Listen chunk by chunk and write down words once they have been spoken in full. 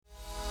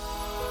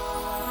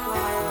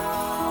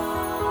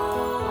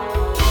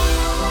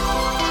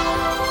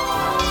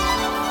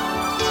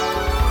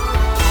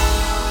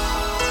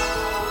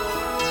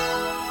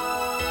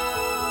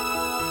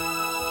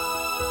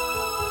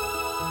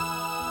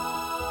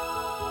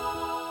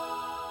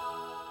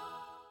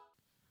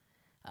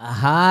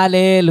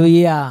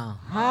Hallelujah,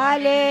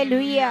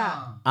 hallelujah.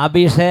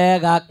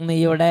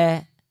 അഭിഷേകാഗ്നിയുടെ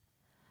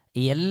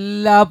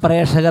എല്ലാ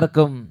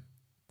പ്രേക്ഷകർക്കും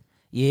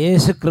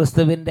യേശു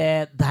ക്രിസ്തുവിൻ്റെ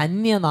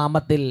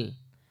ധന്യനാമത്തിൽ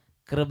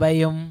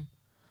കൃപയും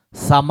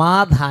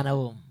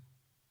സമാധാനവും.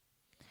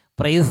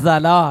 Price the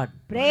Lord,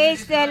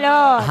 praise the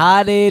Lord,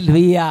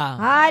 hallelujah.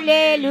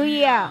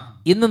 Hallelujah.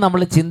 ഇന്ന്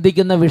നമ്മൾ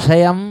ചിന്തിക്കുന്ന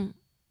വിഷയം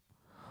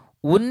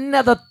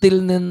ഉന്നതത്തിൽ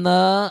നിന്ന്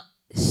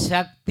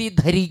ശക്തി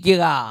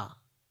ധരിക്കുക.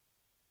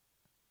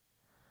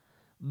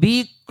 Be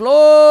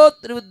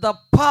clothed with the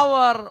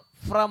power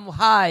from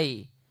high.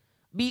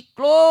 Be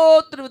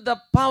clothed with the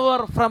power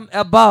from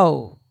above.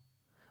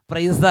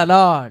 Praise the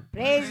Lord.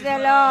 Praise the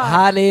Lord.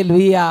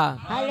 Hallelujah.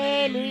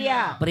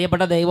 Hallelujah.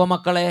 പ്രിയപ്പെട്ട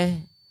ദൈവമക്കളെ,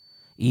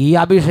 ഈ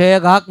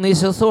അഭിഷേകാഗ്നി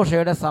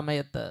ശുശ്രൂഷയുടെ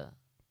സമയത്ത്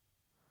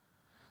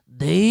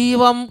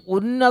ദൈവം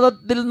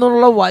ഉന്നതത്തിൽ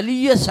നിന്നുള്ള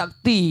വലിയ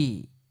ശക്തി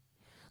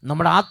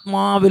നമ്മുടെ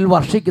ആത്മാവിൽ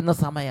വർഷിക്കുന്ന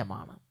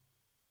സമയമാണ്.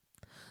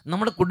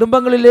 നമ്മുടെ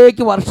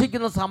കുടുംബങ്ങളിലേക്ക്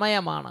വർഷിക്കുന്ന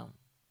സമയമാണ്.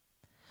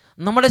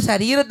 നമ്മുടെ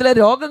ശരീരത്തിലെ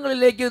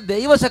രോഗങ്ങളിലേക്ക്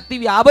ദൈവശക്തി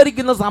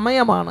വ്യാപരിക്കുന്ന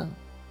സമയമാണ്.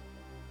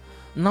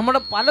 നമ്മുടെ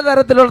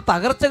പലതരത്തിലുള്ള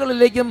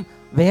തകർച്ചകളിലേക്കും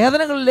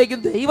വേദനകളിലേക്കും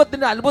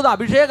ദൈവത്തിൻ്റെ അത്ഭുത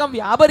അഭിഷേകം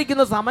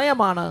വ്യാപരിക്കുന്ന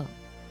സമയമാണ്.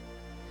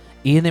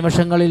 ഈ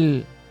നിമിഷങ്ങളിൽ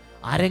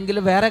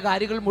ആരെങ്കിലും വേറെ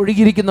കാര്യങ്ങൾ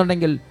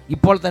മുഴുകിയിരിക്കുന്നുണ്ടെങ്കിൽ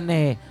ഇപ്പോൾ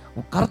തന്നെ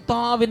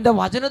കർത്താവിൻ്റെ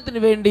വചനത്തിന്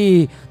വേണ്ടി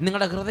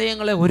നിങ്ങളുടെ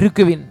ഹൃദയങ്ങളെ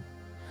ഒരുക്കുവിൻ.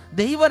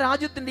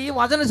 ദൈവരാജ്യത്തിൻ്റെ ഈ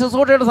വചന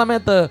ശുശ്രൂഷയുടെ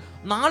സമയത്ത്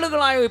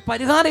നാളുകളായി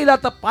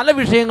പരിഹാരമില്ലാത്ത പല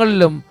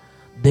വിഷയങ്ങളിലും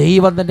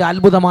ദൈവം തൻ്റെ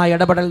അത്ഭുതമായ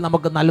ഇടപെടൽ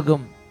നമുക്ക്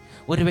നൽകും.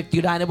 ഒരു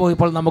വ്യക്തിയുടെ അനുഭവം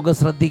ഇപ്പോൾ നമുക്ക്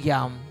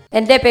ശ്രദ്ധിക്കാം.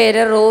 എൻ്റെ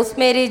പേര്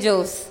റോസ്മേരി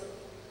ജോസ്.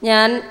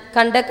 ഞാൻ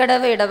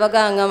കണ്ടക്കടവ് ഇടവക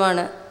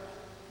അംഗമാണ്.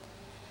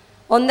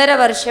 1.5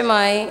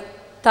 വർഷമായി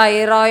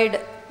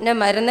തൈറോയിഡിന്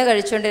മരുന്ന്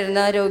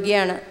കഴിച്ചുകൊണ്ടിരുന്ന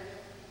രോഗിയാണ്.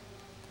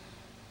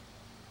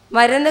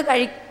 മരുന്ന്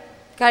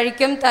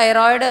കഴിക്കും,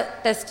 തൈറോയിഡ്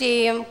ടെസ്റ്റ്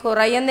ചെയ്യും,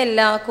 കുറയുന്നില്ല,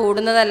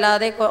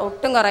 കൂടുന്നതല്ലാതെ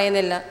ഒട്ടും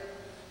കുറയുന്നില്ല.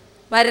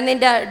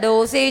 മരുന്നിൻ്റെ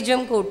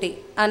ഡോസേജും കൂട്ടി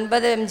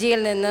 50 mg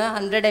നിന്ന്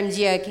 100 mg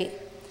ആക്കി.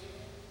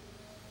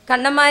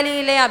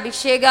 കണ്ണമാലിയിലെ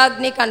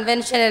അഭിഷേകാഗ്നി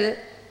കൺവെൻഷനിൽ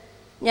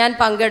ഞാൻ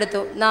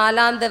പങ്കെടുത്തു.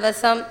 4-ാം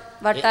ദിവസം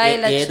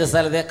ഏത്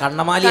സ്ഥലത്തെ?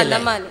 കണ്ണമാലി.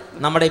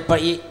 നമ്മുടെ ഇപ്പൊ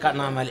ഈ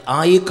കണ്ണമാലി,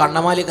 ഈ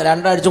കണ്ണമാലി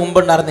 2 ആഴ്ച മുമ്പ്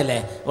ഉണ്ടായിരുന്നില്ലേ?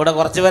 ഇവിടെ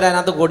കുറച്ച് പേര്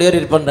അതിനകത്ത്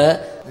കൂടിയൊരിപ്പുണ്ട്.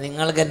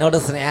 നിങ്ങൾക്ക് എന്നോട്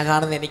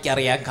സ്നേഹമാണെന്ന്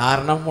എനിക്കറിയാം,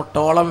 കാരണം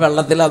മുട്ടോളം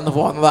വെള്ളത്തിൽ അന്ന്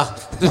പോകുന്നതാ.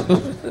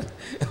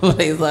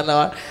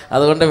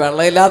 അതുകൊണ്ട്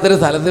വെള്ളമില്ലാത്തൊരു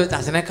സ്ഥലത്ത് വെച്ച്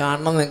അച്ഛനെ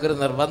കാണണം എന്ന് എനിക്കൊരു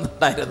നിർബന്ധം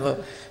ഉണ്ടായിരുന്നു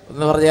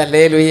എന്ന് പറഞ്ഞ്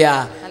ഹല്ലേലൂയ.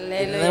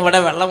 ഇന്ന് ഇവിടെ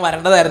വെള്ളം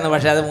വരേണ്ടതായിരുന്നു,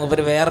 പക്ഷെ അത്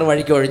മൂപ്പര് വേറൊരു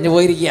വഴിക്ക് ഒഴിഞ്ഞു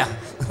പോയിരിക്കുക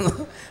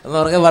എന്ന്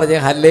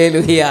പറഞ്ഞ്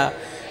ഹല്ലേലൂയ.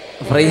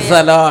 Praise the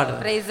Lord.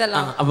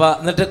 അപ്പൊ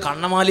എന്നിട്ട്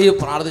കണ്ണമാലി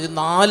പ്രാർത്ഥിച്ചു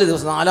 4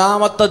 ദിവസം.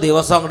 4-ാമത്തെ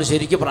ദിവസം അങ്ങോട്ട്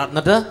ശരിക്കും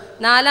പ്രാർത്ഥിച്ചിട്ട്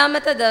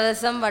 4-ാമത്തെ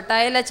ദിവസം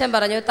വട്ടായിലച്ചൻ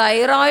പറഞ്ഞു,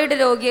 തൈറോയിഡ്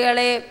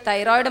രോഗികളെ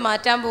തൈറോയിഡ്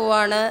മാറ്റാൻ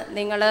പോവാണ്,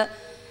 നിങ്ങൾ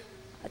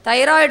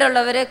തൈറോയിഡ്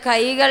ഉള്ളവർ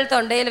കൈകൾ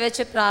തൊണ്ടയിൽ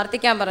വെച്ച്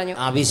പ്രാർത്ഥിക്കാൻ പറഞ്ഞു.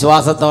 ആ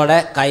വിശ്വാസത്തോടെ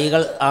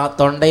കൈകൾ ആ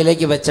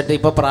തൊണ്ടയിലേക്ക് വെച്ചിട്ട്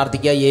ഇപ്പൊ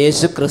പ്രാർത്ഥിക്കുക.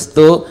 യേശു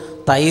ക്രിസ്തു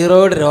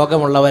തൈറോയിഡ്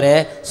രോഗമുള്ളവരെ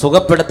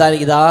സുഖപ്പെടുത്താൻ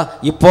ഇതാ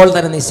ഇപ്പോൾ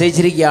തന്നെ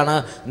നിശ്ചയിച്ചിരിക്കുകയാണ്,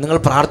 നിങ്ങൾ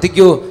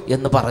പ്രാർത്ഥിക്കൂ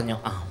എന്ന് പറഞ്ഞു.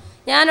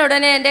 ഞാൻ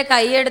ഉടനെ എൻ്റെ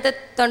കൈയെടുത്ത്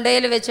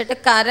തൊണ്ടയിൽ വെച്ചിട്ട്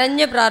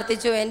കരഞ്ഞു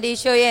പ്രാർത്ഥിച്ചു, എൻ്റെ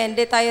ഈശോയെ,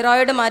 എൻ്റെ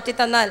തൈറോയിഡ് മാറ്റി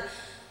തന്നാൽ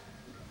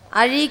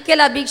അഴീക്കൽ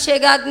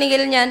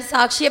അഭിഷേകാഗ്നിയിൽ ഞാൻ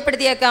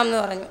സാക്ഷ്യപ്പെടുത്തിയേക്കാം എന്ന്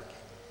പറഞ്ഞു.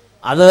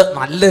 അത്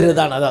നല്ലൊരു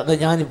ഇതാണ്. അത്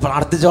ഞാൻ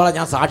പ്രാർത്ഥിച്ചോളാം,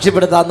 ഞാൻ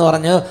സാക്ഷ്യപ്പെടുത്താമെന്ന്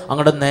പറഞ്ഞ്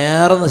അങ്ങോട്ട്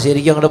നേർന്ന്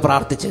ശരിക്കും അങ്ങോട്ട്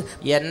പ്രാർത്ഥിച്ച്,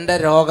 എൻ്റെ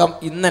രോഗം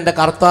ഇന്ന് എൻ്റെ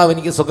കർത്താവ്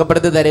എനിക്ക്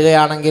സുഖപ്പെടുത്തി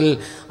തരികയാണെങ്കിൽ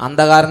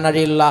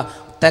അന്ധകാരനഴിയുള്ള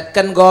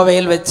തെക്കൻ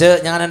ഗോവയിൽ വെച്ച്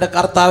ഞാൻ എൻ്റെ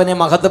കർത്താവിനെ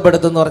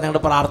മഹത്വപ്പെടുത്തുമെന്ന് പറഞ്ഞ്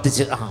അങ്ങോട്ട്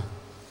പ്രാർത്ഥിച്ച്.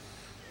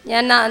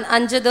 ഞാൻ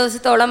 5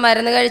 ദിവസത്തോളം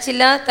മരുന്ന്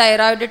കഴിച്ചില്ല.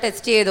 തൈറോയിഡ്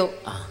ടെസ്റ്റ് ചെയ്തു.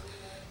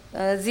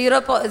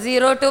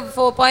 0 to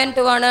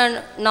 4.2 ആണ്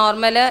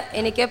നോർമല്.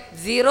 എനിക്ക്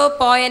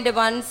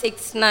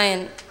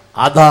 0.169.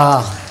 അതാ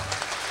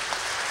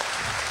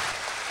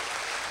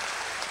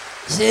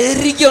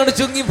ശരിക്കും അങ്ങോട്ട്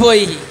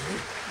ചുങ്ങിപ്പോയി.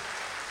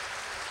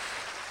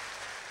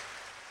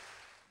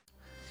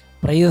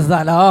 Praise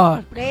the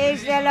Lord.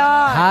 Praise the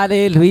Lord.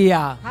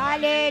 Hallelujah.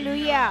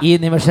 Hallelujah. ഈ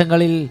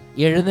നിമിഷങ്ങളിൽ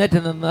എഴുന്നേറ്റ്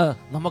നിന്ന്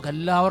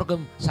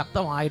നമുക്കെല്ലാവർക്കും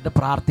ശക്തമായിട്ട്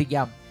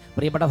പ്രാർത്ഥിക്കാം.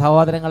 പ്രിയപ്പെട്ട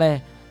സഹോദരങ്ങളെ,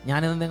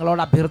 ഞാനിന്ന്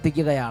നിങ്ങളോട്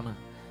അഭ്യർത്ഥിക്കുകയാണ്,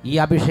 ഈ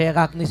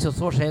അഭിഷേകാഗ്നി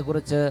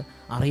ശുശ്രൂഷയെക്കുറിച്ച്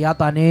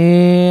അറിയാത്ത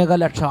അനേക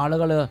ലക്ഷം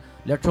ആളുകൾ,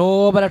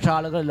 ലക്ഷോപലക്ഷം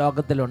ആളുകൾ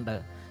ലോകത്തിലുണ്ട്.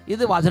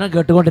 ഇത് വചനം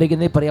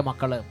കേട്ടുകൊണ്ടിരിക്കുന്ന ഈ പ്രിയ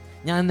മക്കൾ,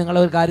 ഞാൻ നിങ്ങളെ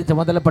ഒരു കാര്യം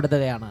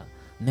ചുമതലപ്പെടുത്തുകയാണ്.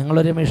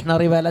 നിങ്ങളൊരു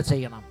മിഷണറി വേല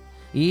ചെയ്യണം.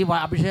 ഈ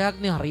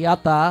അഭിഷേകാഗ്നി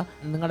അറിയാത്ത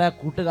നിങ്ങളുടെ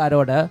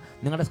കൂട്ടുകാരോട്,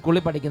 നിങ്ങളുടെ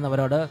സ്കൂളിൽ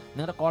പഠിക്കുന്നവരോട്,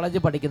 നിങ്ങളുടെ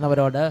കോളേജിൽ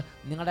പഠിക്കുന്നവരോട്,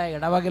 നിങ്ങളുടെ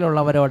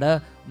ഇടവകയിലുള്ളവരോട്,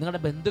 നിങ്ങളുടെ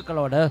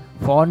ബന്ധുക്കളോട്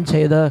ഫോൺ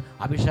ചെയ്ത്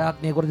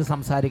അഭിഷേകാഗ്നിയെക്കുറിച്ച്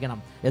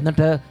സംസാരിക്കണം.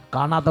 എന്നിട്ട്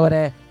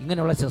കാണാത്തവരെ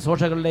ഇങ്ങനെയുള്ള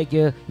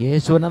ശുശ്രൂഷകളിലേക്ക്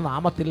യേശുവിൻ്റെ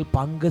നാമത്തിൽ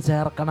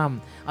പങ്കുചേർക്കണം.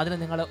 അതിന്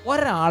നിങ്ങൾ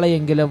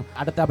ഒരാളെയെങ്കിലും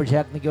അടുത്ത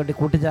അഭിഷേകാഗ്നിക്ക് വേണ്ടി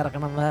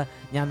കൂട്ടിച്ചേർക്കണമെന്ന്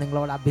ഞാൻ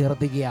നിങ്ങളോട്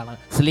അഭ്യർത്ഥിക്കുകയാണ്.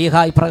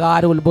 സ്ലീഹ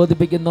ഇപ്രകാരം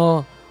ഉത്ബോധിപ്പിക്കുന്നു,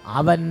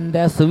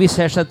 അവൻ്റെ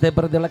സുവിശേഷത്തെ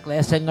പ്രതിയുള്ള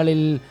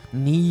ക്ലേശങ്ങളിൽ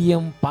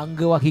നീയും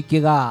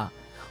പങ്കുവഹിക്കുക.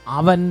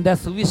 അവൻ്റെ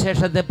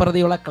സുവിശേഷത്തെ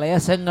പ്രതിയുള്ള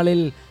ക്ലേശങ്ങളിൽ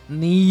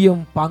നീയും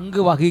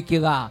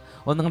പങ്കുവഹിക്കുക.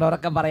 ഒന്നും കൂടെ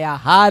ഉറക്കെ പറയാ,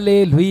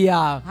 hallelujah,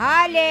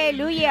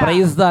 hallelujah,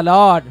 praise the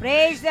Lord,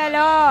 praise the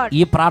Lord.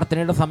 ഈ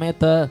പ്രാർത്ഥനയുടെ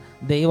സമയത്ത്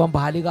ദൈവം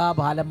ബാലികാ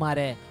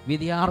ബാലന്മാരെ,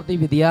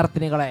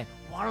 വിദ്യാർത്ഥിനികളെ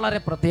വളരെ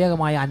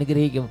പ്രത്യേകമായി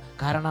അനുഗ്രഹിക്കും.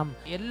 കാരണം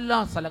എല്ലാ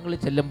സ്ഥലങ്ങളിൽ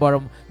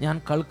ചെല്ലുമ്പോഴും ഞാൻ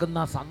കേൾക്കുന്ന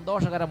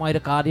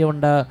സന്തോഷകരമായൊരു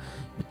കാര്യമുണ്ട്.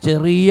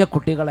 ചെറിയ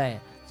കുട്ടികളെ,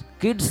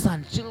 kids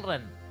and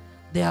children,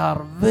 they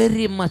are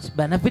very much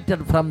benefited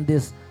from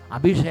this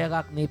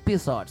Abhishekagni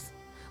episodes.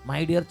 My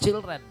dear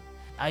children,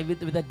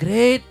 with a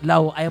great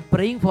love I am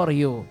praying for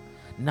you.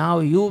 Now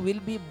you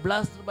will be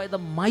blessed by the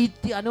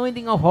mighty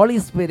anointing of Holy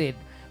Spirit.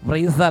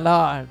 Praise the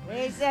Lord.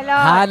 Praise the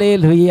Lord.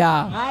 Hallelujah.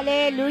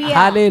 Hallelujah.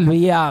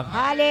 Hallelujah.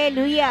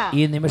 Hallelujah.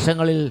 ഈ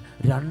നിമിഷങ്ങളിൽ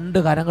രണ്ട്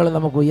കരങ്ങൾ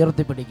നമുക്ക്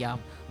ഉയർത്തിപ്പിടിക്കാം.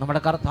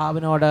 നമ്മുടെ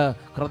കർത്താവിനോട്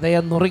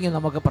ഹൃദയം നുറുങ്ങി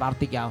നമുക്ക്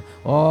പ്രാർത്ഥിക്കാം.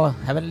 Oh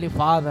heavenly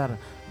Father,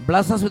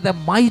 bless us with a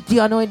mighty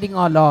anointing,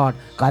 O Lord.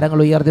 കരങ്ങൾ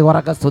ഉയർത്തി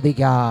ഉറക്കെ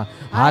സ്തുതിക്കാം.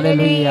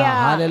 Hallelujah,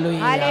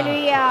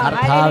 hallelujah.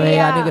 കർത്താവേ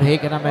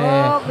അനുഗ്രഹിക്കണമേ.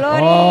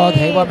 ഓ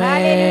ദൈവമേ,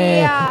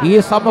 ഈ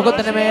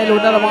സമൂഹത്തിന് മേൽ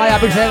ഉന്നതമായ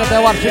അഭിഷേകത്തെ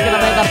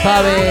വർഷിക്കണമേ.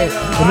 കർത്താവേ,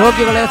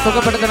 രോഗികളെ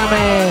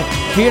സുഖപ്പെടുത്തണമേ,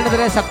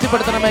 ക്ഷീണിതരെ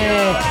ശക്തിപ്പെടുത്തണമേ,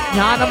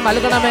 ജ്ഞാനം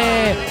നൽകണമേ,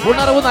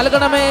 ഉണർവ്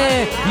നൽകണമേ,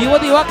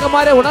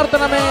 യുവതിയുവാക്കന്മാരെ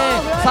ഉണർത്തണമേ,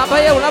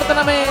 സഭയെ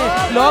ഉണർത്തണമേ,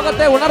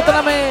 ലോകത്തെ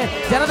ഉണർത്തണമേ,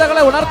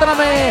 ജനതകളെ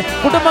ഉണർത്തണമേ,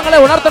 കുടുംബങ്ങളെ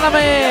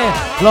ഉണർത്തണമേ.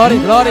 Glory,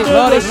 glory,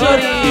 glory,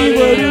 glory.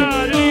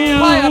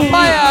 Fire,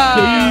 fire.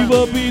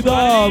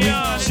 ദൈവപിതാവിൻ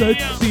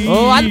ശക്തി, ഓ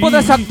അത്ഭുത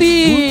ശക്തി,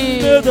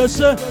 ഉന്നത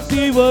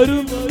ശക്തി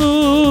വരുന്നു.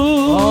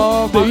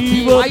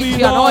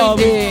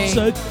 ദൈവപിതാവിൻ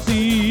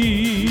ശക്തി,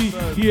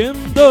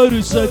 എന്തൊരു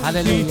ശക്തി,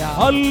 ഹല്ലേലൂയ,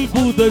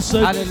 അത്ഭുത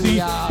ശക്തി,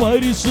 ഹല്ലേലൂയ.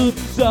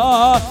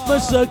 പരിശുദ്ധാത്മ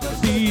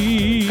ശക്തി,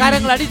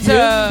 കരങ്ങളടിച്ച്.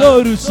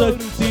 എന്തൊരു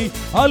ശക്തി,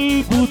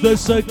 അത്ഭുത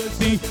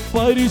ശക്തി,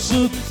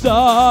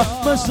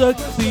 പരിശുദ്ധാത്മ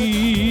ശക്തി,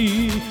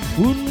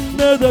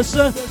 ഉന്നത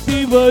ശക്തി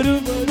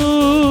വരുന്നു.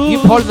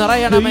 ഇപ്പോൾ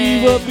നിറയണമേ.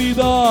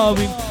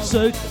 ദൈവപിതാവിൻ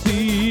ശക്തി.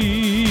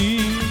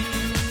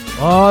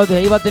 ഓ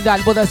ദൈവത്തിന്റെ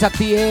അത്ഭുത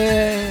ശക്തിയെ,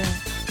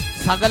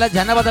 സകല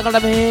ജനപദങ്ങളുടെ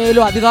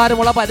മേലും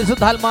അധികാരമുള്ള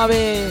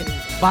പരിശുദ്ധാത്മാവേ,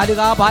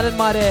 ബാലികാ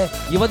ബാലന്മാരെ,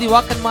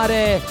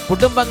 യുവതിയുവാക്കന്മാരെ,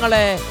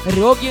 കുടുംബങ്ങളെ,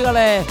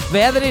 രോഗികളെ,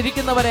 വേദന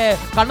ഇരിക്കുന്നവരെ,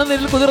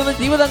 കണ്ണുനീരിൽ കുതിർന്ന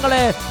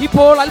ജീവിതങ്ങളെ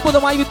ഇപ്പോൾ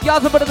അത്ഭുതമായി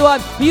വ്യത്യാസപ്പെടുത്തുവാൻ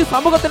ഈ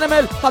സമൂഹത്തിന്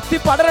മേൽ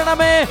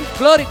കത്തിപ്പടരണമേ.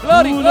 Glory,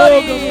 glory,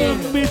 glory.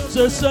 നിർമ്മിച്ച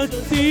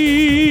ശക്തി,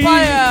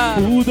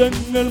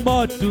 ഭൂതങ്ങൾ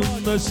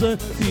മാറ്റുന്ന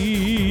ശക്തി,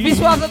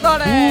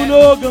 വിശ്വാസത്തോടെ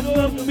ഭൂലോകം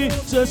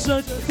നിർമ്മിച്ച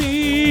ശക്തി,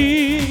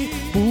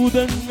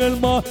 ഭൂതങ്ങൾ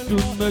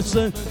മാറ്റുന്ന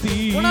ശക്തി,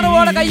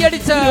 ഉണർവോടെ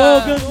കൈയടിച്ച്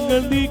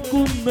രോഗങ്ങൾ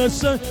നീക്കുന്ന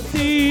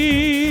ശക്തി,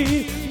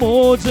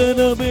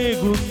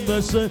 മോചനമേകുന്ന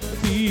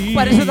ശക്തി,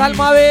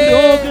 പരിശുദ്ധാത്മാവേ,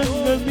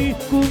 രോഗങ്ങൾ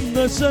നീക്കുന്ന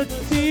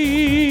ശക്തി,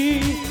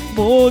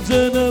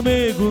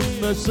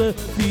 മോചനമേകുന്ന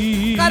ശക്തി,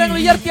 കരങ്ങൾ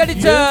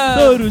ഉയർത്തിയടിച്ച്.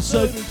 എന്തൊരു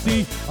ശക്തി,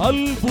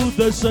 അത്ഭുത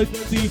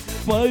ശക്തി,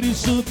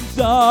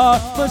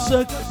 പരിശുദ്ധാത്മ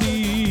ശക്തി,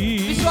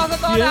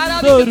 വിശ്വാസത്തോടെ എന്തൊരു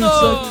ആരാധിക്കുന്നു.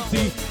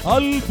 ശക്തി,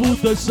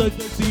 അത്ഭുത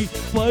ശക്തി,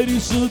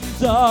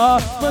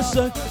 പരിശുദ്ധാത്മ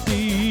ശക്തി,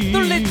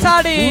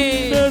 തുള്ളിച്ചാടി.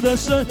 ഉന്നത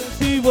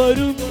ശക്തി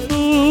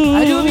വരുന്നു.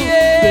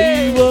 അരുവിയേ.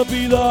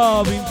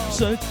 ദൈവപിതാവിൻ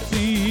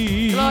ശക്തി,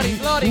 Glory,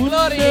 glory,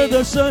 glory. ഉന്നത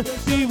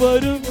ശക്തി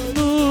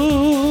വരുന്നു.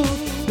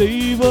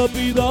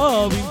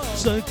 ദൈവപിതാവിൻ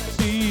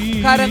ശക്തി.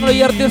 കരങ്ങൾ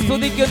ഉയർത്തി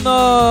സ്തുതിക്കുന്നു.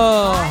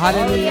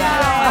 Hallelujah,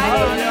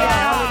 hallelujah,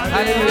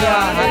 hallelujah,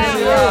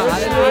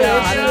 hallelujah,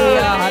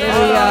 hallelujah,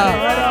 hallelujah.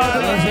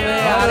 യേശുവേ,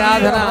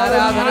 ആരാധന,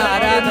 ആരാധന,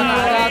 ആരാധന,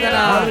 ആരാധന.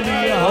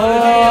 ഓ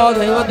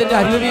ദൈവത്തിന്റെ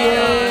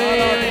അരുവിയേ,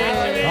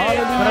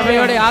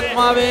 കൃപയുടെ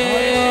ആത്മാവേ,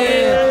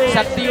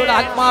 ശക്തിയുടെ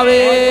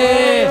ആത്മാവേ,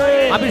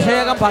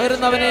 അഭിഷേകം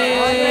പകരുന്നവനെ,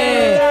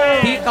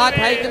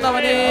 തീക്കാറ്റ്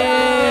അയക്കുന്നവനെ,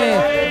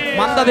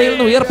 മന്ദതയിൽ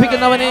നിന്ന്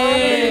ഉയർപ്പിക്കുന്നവനെ,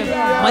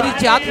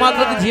 മരിച്ച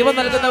ആത്മാക്കൾക്ക് ജീവൻ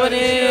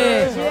നൽകുന്നവനെ,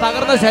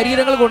 തകർന്ന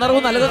ശരീരങ്ങൾക്ക് ഉണർവ്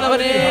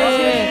നൽകുന്നവനെ,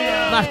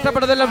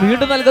 നഷ്ടപ്പെട്ടതെല്ലാം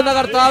വീണ്ടും നൽകുന്ന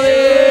കർത്താവേ,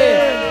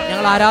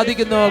 ഞങ്ങൾ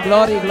ആരാധിക്കുന്നു.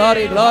 Glory,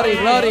 glory, glory,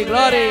 glory,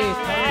 glory,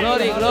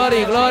 glory,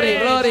 glory, glory,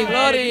 glory,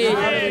 glory.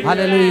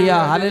 Hallelujah,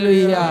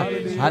 hallelujah,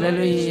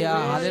 hallelujah,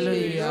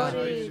 hallelujah,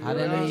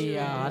 hallelujah,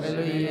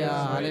 hallelujah,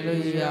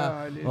 hallelujah.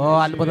 ഓ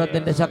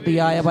അത്ഭുതത്തിന്റെ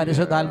ശക്തിയായ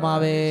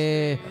പരിശുദ്ധാത്മാവേ,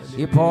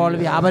 ഇപ്പോൾ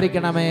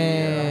വ്യാപരിക്കണമേ,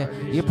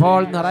 ഇപ്പോൾ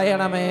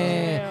നിറയണമേ,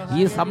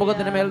 ഈ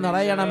സമൂഹത്തിന് മേൽ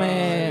നിറയണമേ.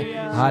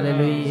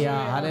 Hallelujah,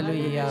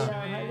 hallelujah,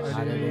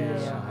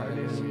 hallelujah,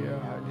 hallelujah.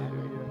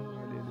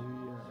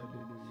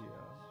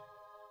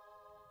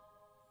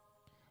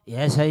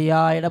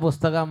 യേശയ്യായുടെ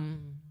പുസ്തകം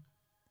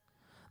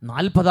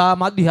 40-ാം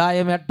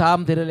അധ്യായം 8-ാം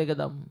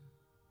തിരുലിഖിതം.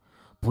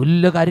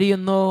 പുല്ല്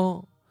കരിയുന്നു,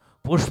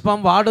 പുഷ്പം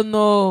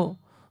വാടുന്നു,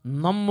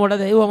 നമ്മുടെ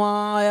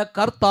ദൈവമായ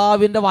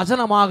കർത്താവിൻ്റെ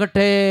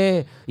വചനമാകട്ടെ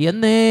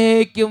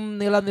എന്നേക്കും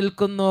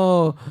നിലനിൽക്കുന്നു.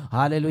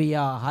 Hallelujah,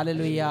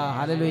 hallelujah,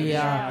 hallelujah.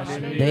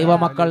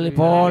 ദൈവമക്കൾ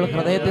ഇപ്പോൾ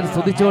ഹൃദയത്തിൽ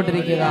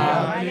സ്തുതിച്ചുകൊണ്ടിരിക്കുക,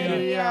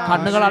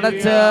 കണ്ണുകൾ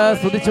അടച്ച്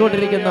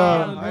സ്തുതിച്ചുകൊണ്ടിരിക്കുന്നു.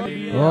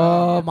 ഓ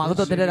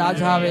മഹത്വത്തിന്റെ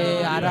രാജാവേ,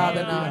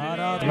 ആരാധന.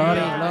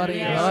 Glory, glory,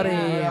 glory.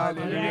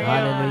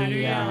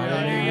 Hallelujah,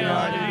 hallelujah.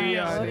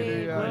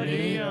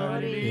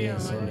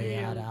 യേശുവേ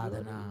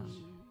ആരാധന,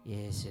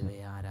 യേശുവേ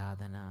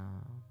ആരാധന.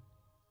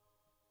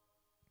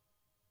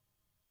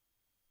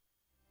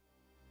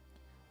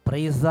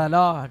 Praise the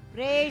Lord.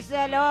 Praise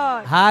the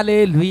Lord.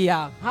 Hallelujah.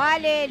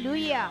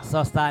 Hallelujah.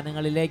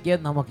 സ്വസ്ഥാനങ്ങളിലേക്ക്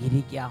നമുക്ക്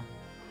ഇരിക്കാം.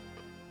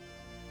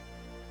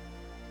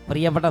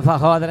 പ്രിയപ്പെട്ട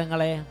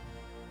സഹോദരങ്ങളെ,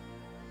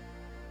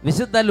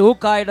 വിശുദ്ധ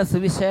ലൂക്കായുടെ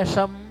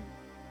സുവിശേഷം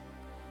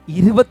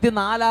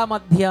 24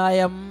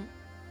 അധ്യായം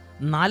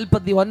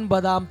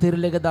 49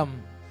 തിരുലിഖിതം,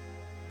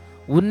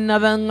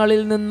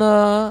 ഉന്നതങ്ങളിൽ നിന്ന്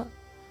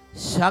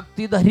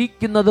ശക്തി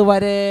ധരിക്കുന്നത്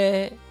വരെ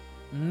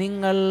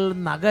നിങ്ങൾ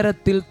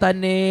നഗരത്തിൽ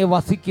തന്നെ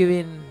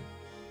വസിക്കുവിൻ.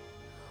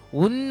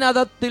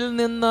 ഉന്നതത്തിൽ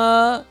നിന്ന്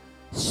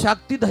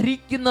ശക്തി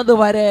ധരിക്കുന്നത്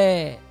വരെ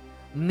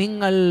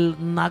നിങ്ങൾ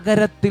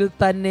നഗരത്തിൽ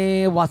തന്നെ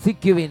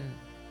വസിക്കുവിൻ.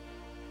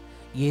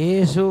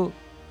 യേശു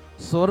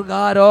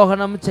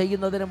സ്വർഗാരോഹണം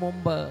ചെയ്യുന്നതിന്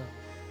മുമ്പ്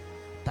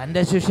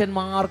തൻ്റെ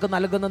ശിഷ്യന്മാർക്ക്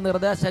നൽകുന്ന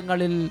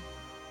നിർദ്ദേശങ്ങളിൽ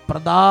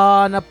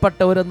പ്രധാനപ്പെട്ട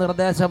ഒരു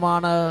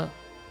നിർദ്ദേശമാണ്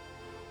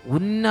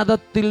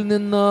ഉന്നതത്തിൽ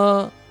നിന്ന്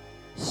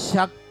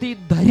ശക്തി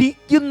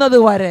ധരിക്കുന്നത്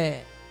വരെ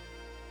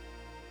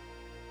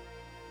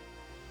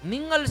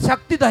നിങ്ങൾ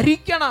ശക്തി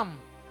ധരിക്കണം.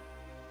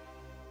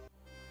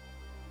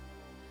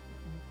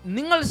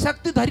 നിങ്ങൾ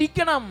ശക്തി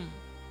ധരിക്കണം.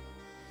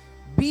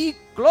 Be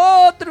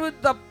clothed with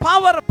the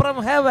power from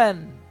heaven.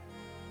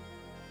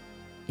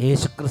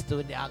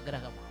 യേശുക്രിസ്തുവിൻ്റെ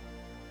ആഗ്രഹമാണ്.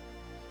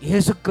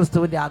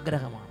 യേശുക്രിസ്തുവിൻ്റെ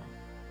ആഗ്രഹമാണ്.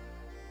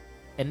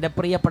 എൻ്റെ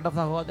പ്രിയപ്പെട്ട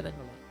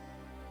സഹോദരങ്ങളെ,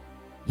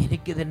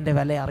 എനിക്കിതിൻ്റെ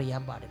വില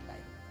അറിയാൻ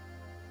പാടില്ലായിരുന്നു.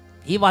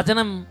 ഈ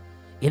വചനം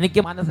എനിക്ക്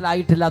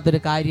മനസ്സിലായിട്ടില്ലാത്തൊരു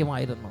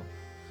കാര്യമായിരുന്നു.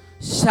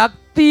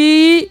 ശക്തി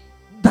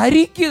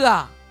ധരിക്കുക.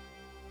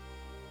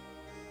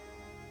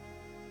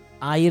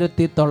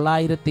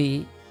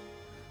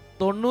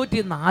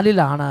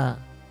 1994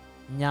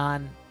 ഞാൻ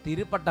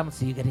തിരുപ്പട്ടം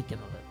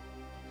സ്വീകരിക്കുന്നത്.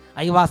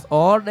 I was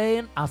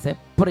ordained as a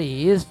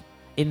priest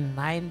in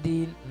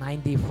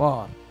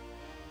 1994.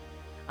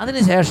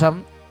 അതിനുശേഷം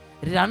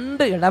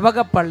 2 ഇടവക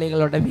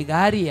പള്ളികളുടെ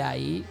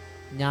വികാരിയായി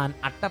ഞാൻ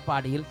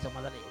അട്ടപ്പാടിയിൽ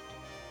ചുമതലയേറ്റു.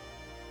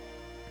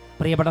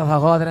 പ്രിയപ്പെട്ട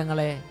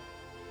സഹോദരങ്ങളെ,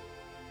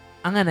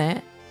 അങ്ങനെ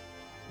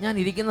ഞാൻ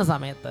ഇരിക്കുന്ന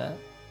സമയത്ത്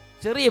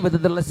ചെറിയ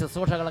വിധത്തിലുള്ള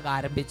ശുശ്രൂഷകളൊക്കെ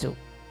ആരംഭിച്ചു.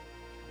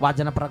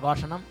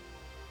 വചനപ്രഘോഷണം,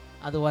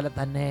 അതുപോലെ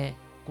തന്നെ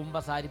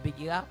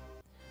കുമ്പസാരിപ്പിക്കുക,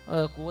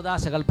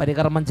 കൂദാശകൾ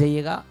പരികർമ്മം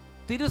ചെയ്യുക,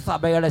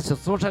 തിരുസഭയുടെ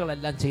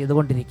ശുശ്രൂഷകളെല്ലാം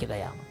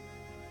ചെയ്തുകൊണ്ടിരിക്കുകയാണ്.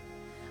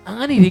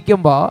 അങ്ങനെ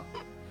ഇരിക്കുമ്പോൾ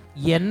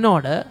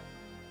എന്നോട്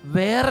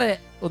വേറെ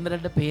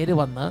 1-2 പേര്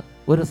വന്ന്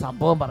ഒരു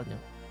സംഭവം പറഞ്ഞു.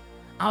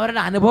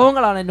 അവരുടെ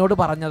അനുഭവങ്ങളാണ് എന്നോട്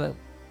പറഞ്ഞത്.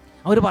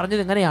 അവർ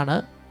പറഞ്ഞത് എങ്ങനെയാണ്,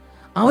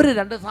 അവർ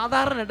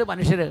സാധാരണ 2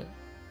 മനുഷ്യർ,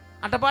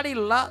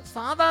 അട്ടപ്പാടിയിലുള്ള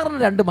സാധാരണ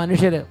 2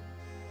 മനുഷ്യർ,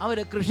 അവർ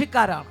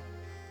കൃഷിക്കാരാണ്.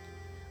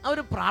 അവർ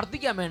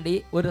പ്രാർത്ഥിക്കാൻ വേണ്ടി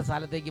ഒരു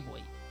സ്ഥലത്തേക്ക്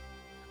പോയി.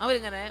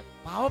 അവരിങ്ങനെ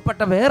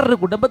പാവപ്പെട്ട വേറൊരു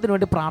കുടുംബത്തിന്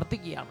വേണ്ടി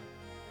പ്രാർത്ഥിക്കുകയാണ്.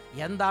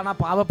 എന്താണ് ആ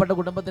പാവപ്പെട്ട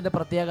കുടുംബത്തിൻ്റെ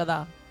പ്രത്യേകത?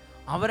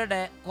 അവരുടെ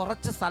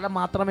കുറച്ച് സ്ഥലം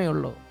മാത്രമേ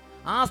ഉള്ളൂ.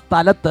 ആ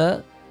സ്ഥലത്ത്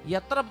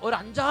ഒരു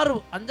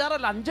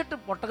 5-8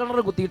 പൊട്ടക്കിണർ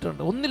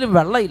കുത്തിയിട്ടുണ്ട്. ഒന്നിലും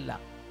വെള്ളമില്ല.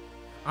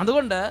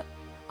 അതുകൊണ്ട്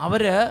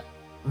അവർ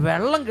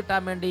വെള്ളം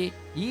കിട്ടാൻ വേണ്ടി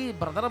ഈ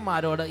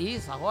ബ്രദർമാരോട്, ഈ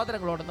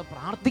സഹോദരങ്ങളോടൊന്ന്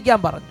പ്രാർത്ഥിക്കാൻ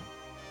പറഞ്ഞു.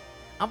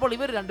 അപ്പോൾ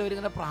ഇവർ 2 പേരും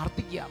ഇങ്ങനെ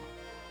പ്രാർത്ഥിക്കുകയാണ്.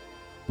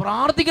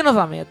 പ്രാർത്ഥിക്കുന്ന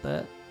സമയത്ത്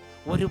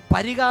ഒരു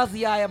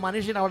പരിഹാസിയായ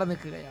മനുഷ്യൻ അവിടെ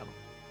നിൽക്കുകയാണ്.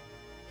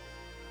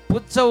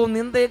 പുച്ഛവും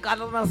നിന്ദയും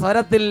കലർന്ന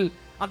സ്വരത്തിൽ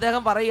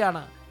അദ്ദേഹം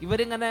പറയുകയാണ്.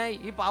 ഇവരിങ്ങനെ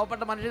ഈ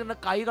പാവപ്പെട്ട മനുഷ്യരുടെ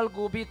കൈകൾ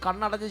കൂപ്പി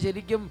കണ്ണടഞ്ഞ്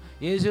ശരിക്കും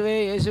യേശുവേ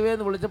യേശുവേ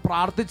എന്ന് വിളിച്ച്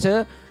പ്രാർത്ഥിച്ച്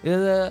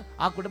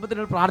ആ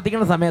കുടുംബത്തിനോട്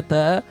പ്രാർത്ഥിക്കുന്ന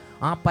സമയത്ത്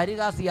ആ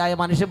പരിഹാസിയായ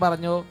മനുഷ്യൻ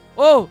പറഞ്ഞു,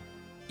 ഓ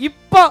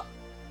ഇപ്പൊ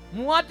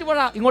മൂവാറ്റുപുഴ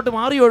ഇങ്ങോട്ട്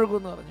മാറി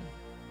ഒഴുകുമെന്ന് പറഞ്ഞു.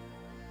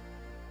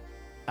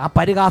 ആ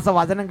പരിഹാസ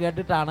വചനം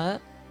കേട്ടിട്ടാണ്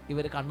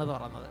ഇവർ കണ്ണു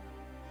തുറന്നത്.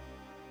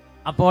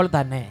 അപ്പോൾ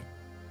തന്നെ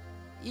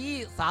ഈ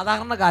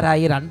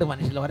സാധാരണക്കാരായ 2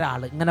 മനുഷ്യരിൽ ഒരാൾ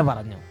ഇങ്ങനെ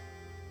പറഞ്ഞു,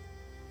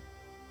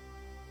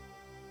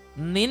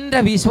 നിന്റെ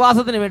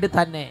വിശ്വാസത്തിന് വേണ്ടി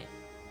തന്നെ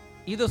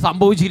ഇത്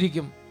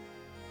സംഭവിച്ചിരിക്കും.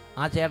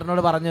 ആ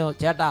ചേട്ടനോട് പറഞ്ഞു,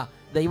 ചേട്ടാ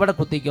ഇത് ഇവിടെ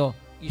കുത്തിക്കോ,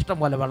 ഇഷ്ടം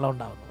പോലെ വെള്ളം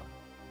ഉണ്ടാവുന്നത്.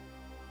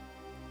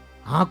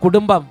 ആ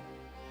കുടുംബം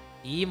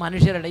ഈ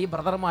മനുഷ്യരുടെ, ഈ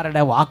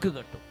ബ്രദർമാരുടെ വാക്ക്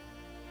കേട്ടു.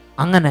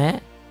 അങ്ങനെ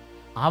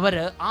അവർ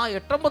ആ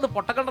 8-9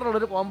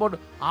 പൊട്ടക്കിണറുള്ളൊരു കോമ്പൗണ്ട്,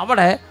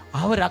 അവിടെ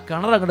അവർ ആ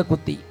കിണർ അങ്ങോട്ട്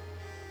കുത്തി.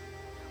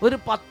 ഒരു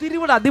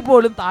 10-20 അടി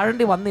പോലും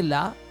താഴേണ്ടി വന്നില്ല.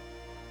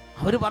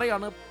 അവർ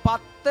പറയാണ്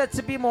 10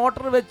 HP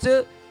മോട്ടർ വെച്ച്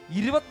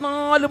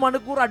 24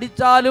 മണിക്കൂർ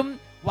അടിച്ചാലും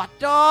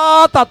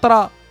വറ്റാത്തത്ര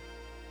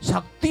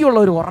ശക്തിയുള്ള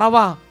ഒരു ഉറവ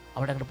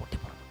അവിടെ അങ്ങോട്ട്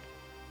പൊട്ടിപ്പറഞ്ഞു.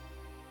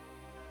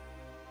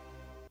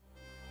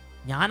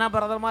 ഞാൻ ആ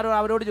ബ്രദർമാരോട്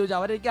അവരോട് ചോദിച്ചു,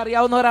 അവരെനിക്ക്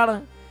അറിയാവുന്നവരാണ്.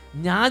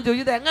 ഞാൻ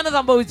ചോദിച്ചത് എങ്ങനെ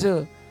സംഭവിച്ചു?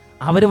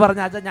 അവർ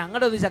പറഞ്ഞു, അച്ഛാ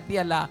ഞങ്ങളുടെ ഒന്നും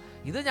ശക്തിയല്ല,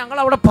 ഇത് ഞങ്ങൾ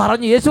അവിടെ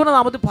പറഞ്ഞു, യേശുവിന്റെ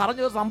നാമത്തിൽ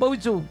പറഞ്ഞു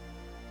സംഭവിച്ചു.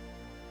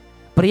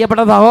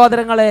 പ്രിയപ്പെട്ട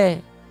സഹോദരങ്ങളെ,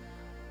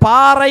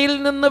 പാറയിൽ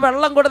നിന്ന്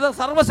വെള്ളം കൊടുത്ത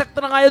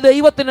സർവശക്തനായ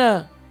ദൈവത്തിന്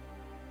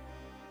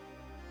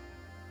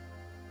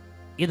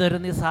ഇതൊരു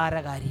നിസാര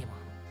കാര്യമാണ്.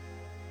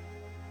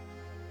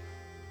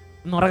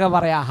 എന്നുറക്കെ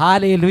പറയാ,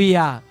 ഹല്ലേലൂയ,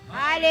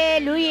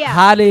 ഹല്ലേലൂയ,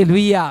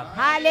 ഹല്ലേലൂയ,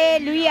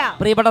 ഹല്ലേലൂയ.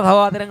 പ്രിയപ്പെട്ട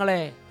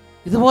സഹോദരങ്ങളെ,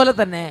 ഇതുപോലെ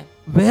തന്നെ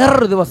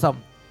വേറൊരു ദിവസം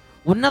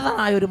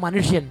ഉന്നതനായ ഒരു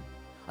മനുഷ്യൻ,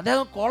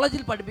 അദ്ദേഹം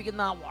കോളേജിൽ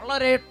പഠിപ്പിക്കുന്ന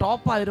വളരെ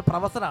ടോപ്പായ ഒരു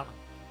പ്രൊഫസറാണ്.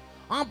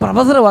 ആ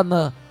പ്രൊഫസർ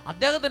വന്ന്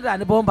അദ്ദേഹത്തിൻ്റെ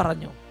അനുഭവം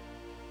പറഞ്ഞു.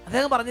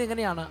 അദ്ദേഹം പറഞ്ഞു,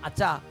 എങ്ങനെയാണ്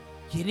അച്ഛാ,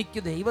 എനിക്ക്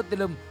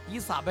ദൈവത്തിലും ഈ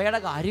സഭയുടെ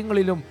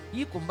കാര്യങ്ങളിലും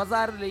ഈ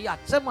കുമ്പസാരത്തിലും ഈ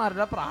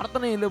അച്ഛന്മാരുടെ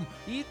പ്രാർത്ഥനയിലും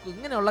ഈ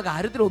ഇങ്ങനെയുള്ള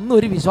കാര്യത്തിലൊന്നും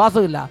ഒരു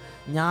വിശ്വാസമില്ല.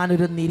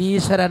 ഞാനൊരു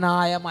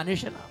നിരീശ്വരനായ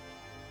മനുഷ്യനാണ്.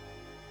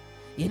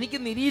 എനിക്ക്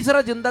നിരീശ്വര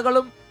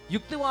ചിന്തകളും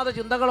യുക്തിവാദ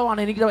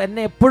ചിന്തകളുമാണ്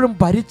എന്നെ എപ്പോഴും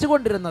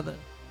ഭരിച്ചുകൊണ്ടിരുന്നത്.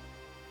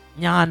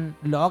 ഞാൻ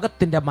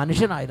ലോകത്തിൻ്റെ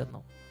മനുഷ്യനായിരുന്നു.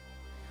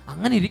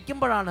 അങ്ങനെ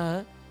ഇരിക്കുമ്പോഴാണ്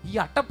ഈ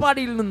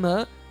അട്ടപ്പാടിയിൽ നിന്ന്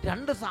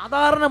 2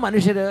 സാധാരണ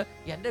മനുഷ്യർ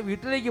എൻ്റെ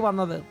വീട്ടിലേക്ക്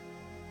വന്നത്.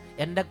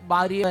 എൻ്റെ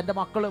ഭാര്യയും എൻ്റെ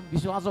മക്കളും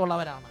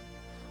വിശ്വാസമുള്ളവരാണ്.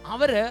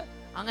 അവർ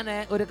അങ്ങനെ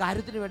ഒരു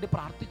കാര്യത്തിന് വേണ്ടി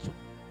പ്രാർത്ഥിച്ചു.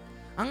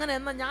 അങ്ങനെ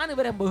എന്നാൽ ഞാൻ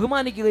ഇവരെ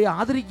ബഹുമാനിക്കുകയോ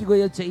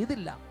ആദരിക്കുകയോ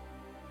ചെയ്തില്ല.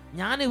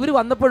 ഞാൻ ഇവർ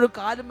വന്നപ്പോഴും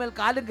കാലുമേൽ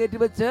കാലും കയറ്റി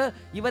വെച്ച്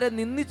ഇവരെ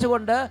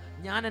നിന്ദിച്ചുകൊണ്ട്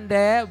ഞാൻ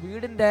എൻ്റെ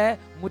വീടിൻ്റെ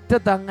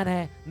മുറ്റത്ത് അങ്ങനെ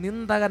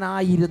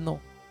നിന്ദകനായിരുന്നു.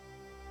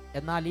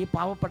 എന്നാൽ ഈ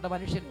പാവപ്പെട്ട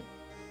മനുഷ്യർ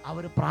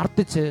അവർ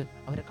പ്രാർത്ഥിച്ച്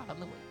അവർ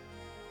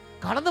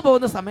കടന്നു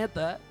പോകുന്ന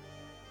സമയത്ത്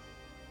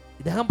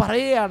ഇദ്ദേഹം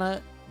പറയുകയാണ്,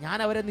 ഞാൻ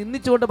അവരെ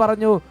നിന്ദിച്ചുകൊണ്ട്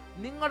പറഞ്ഞു,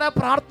 നിങ്ങളുടെ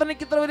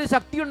പ്രാർത്ഥനയ്ക്ക് ഇത്ര വലിയ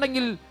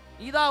ശക്തിയുണ്ടെങ്കിൽ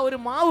ഇതാ ഒരു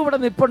മാവ് ഇവിടെ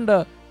നിൽപ്പുണ്ട്,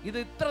 ഇത്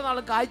ഇത്ര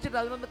നാളും കായ്ച്ചിട്ട്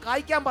അതിനൊന്ന്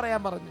കായ്ക്കാൻ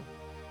പറയാൻ പറഞ്ഞു.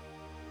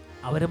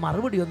 അവർ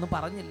മറുപടി ഒന്നും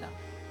പറഞ്ഞില്ല.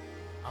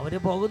 അവർ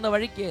പോകുന്ന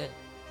വഴിക്ക്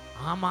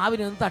ആ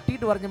മാവിനെ ഒന്ന്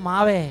തട്ടിയിട്ട് പറഞ്ഞു,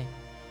 മാവേ,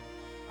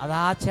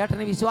 അതാ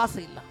ചേട്ടന്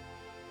വിശ്വാസമില്ല,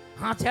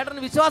 ആ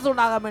ചേട്ടന് വിശ്വാസം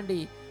ഉണ്ടാകാൻ വേണ്ടി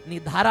നീ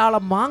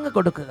ധാരാളം മാങ്ങ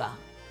കൊടുക്കുക.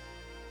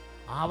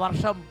 ആ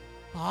വർഷം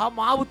ആ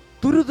മാവ്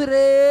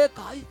തുരുതുരേ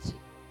കായ്ച്ചു.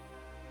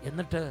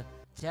 എന്നിട്ട്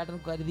ചേട്ടൻ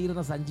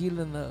കരുതിയിരുന്ന സഞ്ചിയിൽ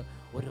നിന്ന്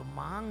ഒരു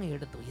മാങ്ങ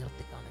എടുത്ത്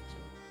ഉയർത്തി കാണിച്ചു.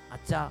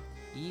 അച്ഛാ,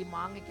 ഈ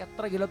മാങ്ങയ്ക്ക്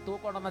എത്ര കിലോ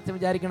തൂക്കമുണ്ടെന്ന് അച്ഛൻ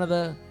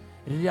വിചാരിക്കണത്?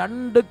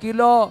 2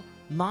 കിലോ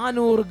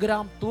 400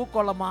 ഗ്രാം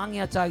തൂക്കമുള്ള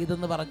മാങ്ങ അച്ഛാ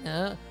ഇതെന്ന് പറഞ്ഞ്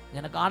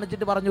ഇങ്ങനെ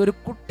കാണിച്ചിട്ട് പറഞ്ഞു, ഒരു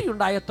കുട്ടി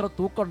ഉണ്ടായ എത്ര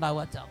തൂക്കം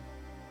ഉണ്ടാവും അച്ഛാ.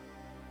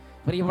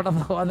 പ്രിയപ്പെട്ട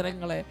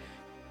സഹോദരങ്ങളെ,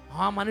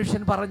 ആ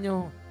മനുഷ്യൻ പറഞ്ഞു,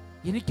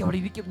 എനിക്കവിടെ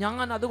ഇരിക്കും,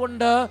 ഞാൻ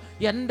അതുകൊണ്ട്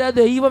എൻ്റെ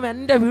ദൈവം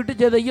എൻ്റെ വീട്ടിൽ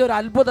ചെയ്ത ഈ ഒരു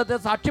അത്ഭുതത്തെ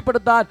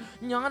സാക്ഷ്യപ്പെടുത്താൻ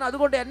ഞാൻ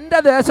അതുകൊണ്ട് എൻ്റെ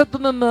ദേശത്തു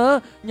നിന്ന്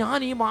ഞാൻ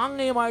ഈ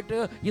മാങ്ങയുമായിട്ട്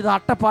ഇത്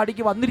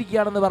അട്ടപ്പാടിക്ക്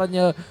വന്നിരിക്കുകയാണെന്ന്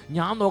പറഞ്ഞ്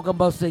ഞാൻ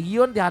നോക്കുമ്പോൾ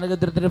സിയോൻ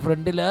ധ്യാനകേന്ദ്രത്തിൻ്റെ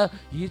ഫ്രണ്ടിൽ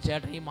ഈ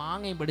ചേട്ടൻ ഈ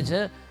മാങ്ങയും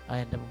പിടിച്ച്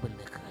എൻ്റെ മുമ്പിൽ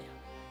നിൽക്കുകയാണ്.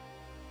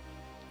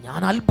 ഞാൻ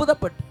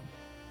അത്ഭുതപ്പെട്ടു.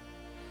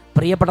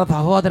 പ്രിയപ്പെട്ട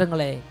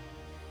സഹോദരങ്ങളെ,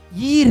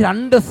 ഈ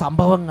 2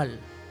 സംഭവങ്ങൾ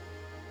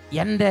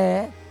എൻ്റെ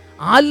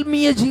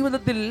ആത്മീയ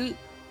ജീവിതത്തിൽ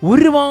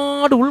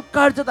ഒരുപാട്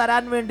ഉൾക്കാഴ്ച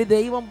തരാൻ വേണ്ടി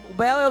ദൈവം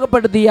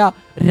ഉപയോഗപ്പെടുത്തിയ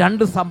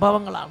 2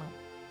 സംഭവങ്ങളാണ്.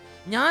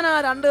 ഞാൻ ആ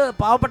 2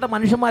 പാവപ്പെട്ട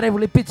മനുഷ്യന്മാരെ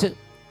വിളിപ്പിച്ച്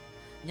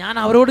ഞാൻ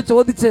അവരോട്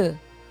ചോദിച്ച്,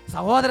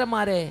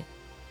 സഹോദരന്മാരെ,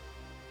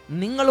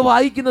 നിങ്ങൾ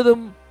വായിക്കുന്നതും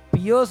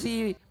POC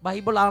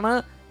ബൈബിളാണ്,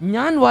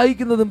 ഞാൻ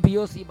വായിക്കുന്നതും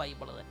POC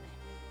ബൈബിൾ തന്നെ.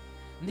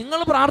 നിങ്ങൾ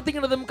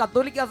പ്രാർത്ഥിക്കുന്നതും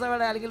കത്തോലിക്ക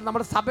സഭയുടെ അല്ലെങ്കിൽ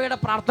നമ്മുടെ സഭയുടെ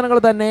പ്രാർത്ഥനകൾ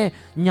തന്നെ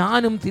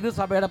ഞാനും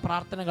തിരുസഭയുടെ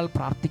പ്രാർത്ഥനകൾ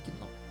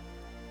പ്രാർത്ഥിക്കുന്നു.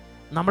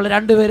 നമ്മൾ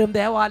 2 പേരും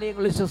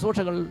ദേവാലയങ്ങളിൽ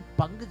ശുശ്രൂഷകൾ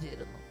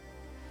പങ്കുചേരുന്നു.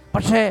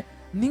 പക്ഷേ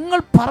നിങ്ങൾ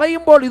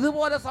പറയുമ്പോൾ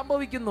ഇതുപോലെ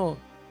സംഭവിക്കുന്നു,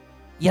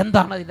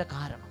 എന്താണ് അതിൻ്റെ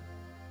കാരണം?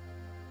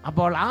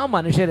 അപ്പോൾ ആ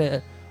മനുഷ്യർ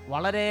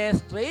വളരെ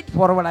സ്ട്രെയിറ്റ്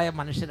ഫോർവേഡായ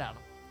മനുഷ്യരാണ്.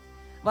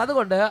 അപ്പം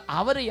അതുകൊണ്ട്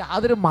അവർ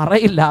യാതൊരു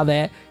മറയില്ലാതെ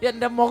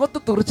എൻ്റെ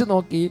മുഖത്ത് തുറിച്ച്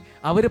നോക്കി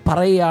അവർ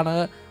പറയുകയാണ്,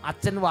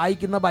 അച്ഛൻ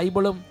വായിക്കുന്ന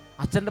ബൈബിളും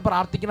അച്ഛൻ്റെ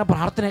പ്രാർത്ഥിക്കുന്ന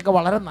പ്രാർത്ഥനയൊക്കെ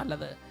വളരെ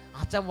നല്ലത്,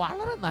 അച്ഛൻ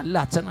വളരെ നല്ല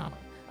അച്ഛനാണ്,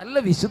 നല്ല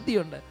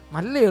വിശുദ്ധിയുണ്ട്,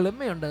 നല്ല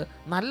എളിമയുണ്ട്,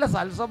 നല്ല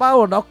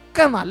സൽസ്വഭാവമുണ്ട്,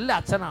 ഒക്കെ നല്ല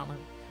അച്ഛനാണ്.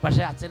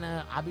 പക്ഷേ അച്ഛന്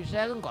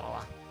അഭിഷേകം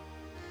കുറവാണ്.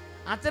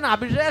 അച്ഛന്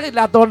അഭിഷേകം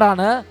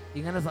ഇല്ലാത്തതുകൊണ്ടാണ്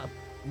ഇങ്ങനെ.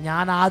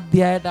 ഞാൻ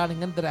ആദ്യമായിട്ടാണ്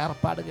ഇങ്ങനത്തെ ഒരു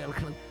ഏർപ്പാട്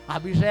കേൾക്കുന്നത്.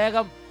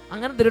 അഭിഷേകം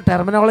അങ്ങനത്തെ ഒരു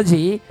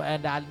ടെർമിനോളജി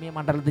എൻ്റെ ആത്മീയ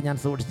മണ്ഡലത്തിൽ ഞാൻ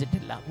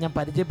സൂക്ഷിച്ചിട്ടില്ല, ഞാൻ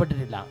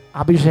പരിചയപ്പെട്ടിട്ടില്ല.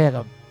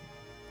 അഭിഷേകം,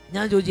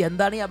 ഞാൻ ചോദിച്ചു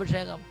എന്താണ് ഈ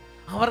അഭിഷേകം?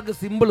 അവർക്ക്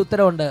സിമ്പിൾ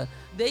ഉത്തരവുണ്ട്,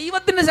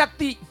 ദൈവത്തിൻ്റെ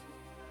ശക്തി.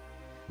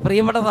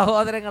 പ്രിയപ്പെട്ട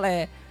സഹോദരങ്ങളെ,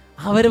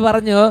 അവർ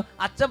പറഞ്ഞു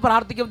അച്ഛൻ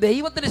പ്രാർത്ഥിക്കും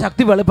ദൈവത്തിൻ്റെ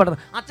ശക്തി വെളിപ്പെടുന്നു.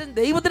 അച്ഛൻ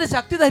ദൈവത്തിൻ്റെ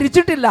ശക്തി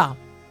ധരിച്ചിട്ടില്ല.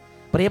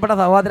 പ്രിയപ്പെട്ട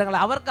സഹോദരങ്ങളെ,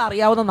 അവർക്ക്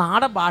അറിയാവുന്ന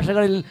നാടൻ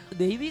ഭാഷകളിൽ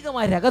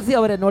ദൈവികമായ രഹസ്യം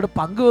അവരെന്നോട്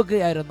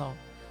പങ്കുവെക്കുകയായിരുന്നു.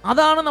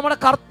 അതാണ് നമ്മുടെ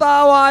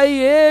കർത്താവായ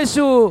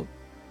യേശു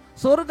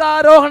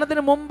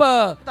സ്വർഗാരോഹണത്തിന് മുമ്പ്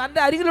തൻ്റെ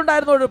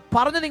അരികിലുണ്ടായിരുന്നോട്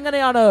പറഞ്ഞത്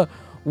ഇങ്ങനെയാണ്,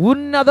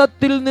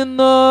 ഉന്നതത്തിൽ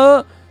നിന്ന്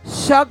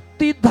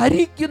ശക്തി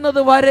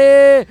ധരിക്കുന്നത് വരെ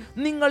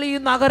നിങ്ങൾ ഈ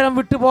നഗരം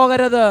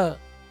വിട്ടുപോകരുത്.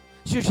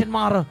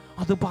 ശിഷ്യന്മാർ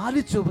അത്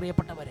പാലിച്ചു.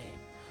 പ്രിയപ്പെട്ടവരെ,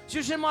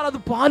 ശിഷ്യന്മാർ അത്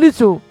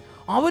പാലിച്ചു.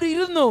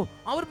 അവരിരുന്നു,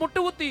 അവർ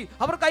മുട്ടുകുത്തി,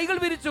 അവർ കൈകൾ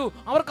വിരിച്ചു,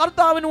 അവർ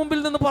കർത്താവിന് മുമ്പിൽ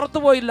നിന്ന് പുറത്തു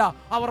പോയില്ല.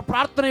 അവർ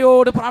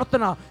പ്രാർത്ഥനയോട്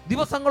പ്രാർത്ഥന,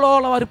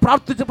 ദിവസങ്ങളോളം അവർ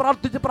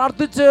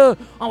പ്രാർത്ഥിച്ച്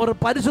അവർ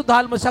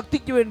പരിശുദ്ധാത്മ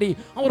ശക്തിക്ക് വേണ്ടി,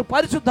 അവർ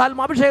പരിശുദ്ധാത്മ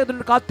അഭിഷേകത്തിന്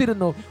വേണ്ടി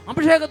കാത്തിരുന്നു.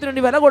 അഭിഷേകത്തിന്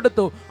വേണ്ടി വില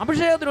കൊടുത്തു,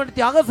 അഭിഷേകത്തിന് വേണ്ടി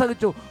ത്യാഗം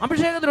സഹിച്ചു,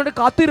 അഭിഷേകത്തിന് വേണ്ടി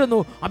കാത്തിരുന്നു,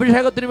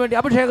 അഭിഷേകത്തിന്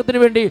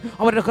വേണ്ടി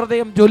അവരുടെ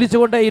ഹൃദയം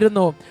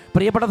ജ്വലിച്ചുകൊണ്ടേയിരുന്നു.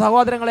 പ്രിയപ്പെട്ട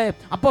സഹോദരങ്ങളെ,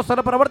 അപ്പോസ്തല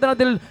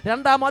പ്രവർത്തനത്തിൽ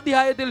 2-ാം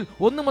അധ്യായത്തിൽ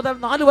 1 മുതൽ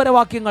 4 വരെ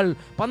വാക്യങ്ങൾ,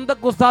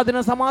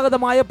 പന്തക്കുസ്താദിന്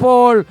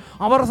സമാഗതമായപ്പോൾ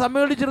അവർ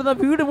സമ്മേളിച്ചിരുന്ന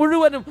വീട്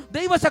മുഴുവനും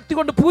ദൈവശക്തി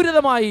കൊണ്ട്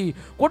പൂരിതമായി.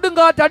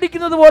 കൊടുങ്കാറ്റ്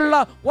അടിക്കുന്നത് പോലുള്ള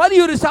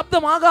വലിയൊരു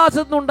ശബ്ദം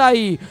ആകാശത്തു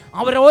നിന്നുണ്ടായി.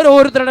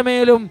 അവരോരോരുത്തരുടെ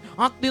മേലും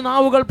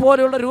അഗ്നിനാവുകൾ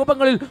പോലെയുള്ള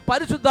രൂപങ്ങളിൽ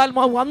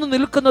പരിശുദ്ധാത്മാവ് വന്നു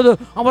നിൽക്കുന്നത്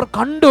അവർ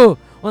കണ്ടു.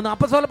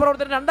 അപ്പോസ്തല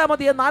പ്രവർത്തനം 2-ാം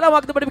അധ്യായം 4-ാം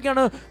വാക്യത്തിൽ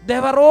പഠിപ്പിക്കുകയാണ്, they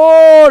were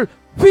all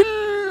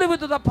filled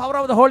with the power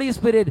of the Holy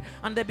Spirit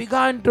and they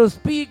began to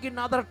speak in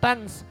other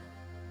tongues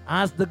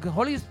as the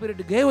Holy Spirit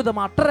gave them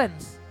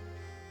utterance.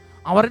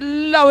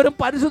 അവരെല്ലാവരും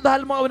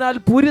പരിശുദ്ധാത്മാവിനാൽ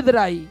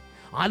പൂരിതരായി.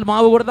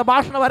 ആത്മാവ് കൊടുത്ത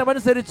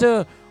ഭാഷണപരമനുസരിച്ച്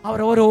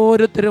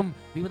അവരോരോരുത്തരും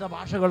വിവിധ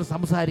ഭാഷകൾ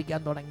സംസാരിക്കാൻ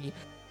തുടങ്ങി.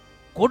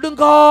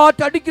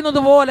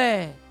 കൊടുങ്കാറ്റടിക്കുന്നത് പോലെ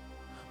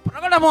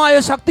പ്രകടമായ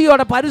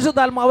ശക്തിയോടെ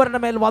പരിശുദ്ധാത്മാവ് അവരുടെ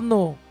മേൽ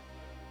വന്നു.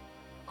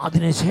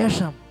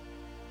 അതിനുശേഷം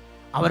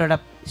അവരുടെ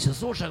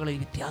ശുശ്രൂഷകളിൽ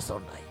വ്യത്യാസം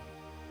ഉണ്ടായി.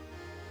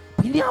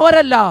 പിന്നെ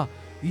അവരല്ല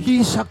ഈ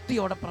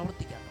ശക്തിയോടെ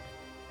പ്രവർത്തിക്കാൻ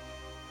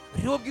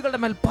തുടങ്ങി. രോഗികളുടെ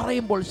മേൽ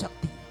പറയുമ്പോൾ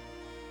ശക്തി,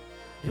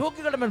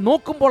 രോഗികളുടെ മേൽ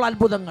നോക്കുമ്പോൾ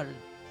അത്ഭുതങ്ങൾ,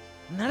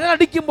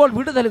 നിഴലടിക്കുമ്പോൾ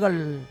വിടുതലുകൾ,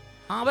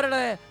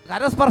 അവരുടെ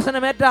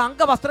കരസ്പർശനമേറ്റ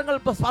അംഗവസ്ത്രങ്ങൾ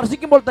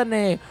സ്പർശിക്കുമ്പോൾ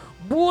തന്നെ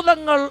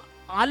ഭൂതങ്ങൾ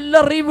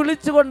അല്ലറി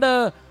വിളിച്ചുകൊണ്ട്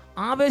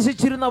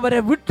ആവേശിച്ചിരുന്നവരെ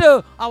വിട്ട്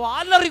അവ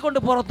അല്ലറിക്കൊണ്ട്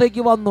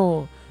പുറത്തേക്ക് വന്നു.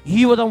 ഈ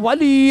വിധം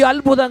വലിയ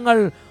അത്ഭുതങ്ങൾ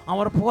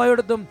അവർ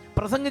പോയെടുത്തും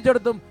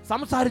പ്രസംഗിച്ചെടുത്തും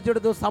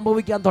സംസാരിച്ചെടുത്തും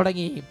സംഭവിക്കാൻ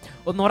തുടങ്ങി.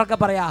 ഒന്ന് ഉറക്കെ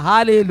പറയാ,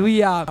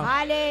 ഹല്ലേലൂയ.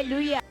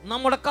 ഹല്ലേലൂയ.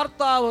 നമ്മുടെ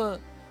കർത്താവ്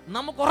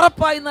നമുക്ക്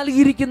ഉറപ്പായി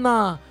നൽകിയിരിക്കുന്ന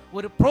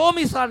ഒരു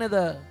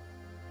പ്രോമിസാണിത്.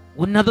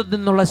 ഉന്നതത്തിൽ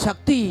നിന്നുള്ള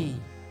ശക്തി,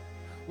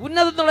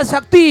 ഉന്നതത്തിൽ നിന്നുള്ള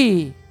ശക്തി.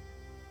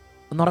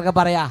 ഒന്നുറക്കെ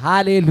പറയാ,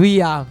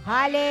 ഹല്ലേലൂയ.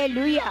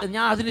 ഹല്ലേലൂയ.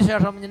 ഞാൻ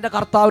അതിനുശേഷം എൻ്റെ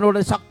കർത്താവിനോട്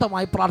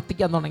ശക്തമായി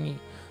പ്രാർത്ഥിക്കാൻ തുടങ്ങി.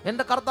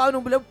 എൻ്റെ കർത്താവിന്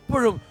മുമ്പിൽ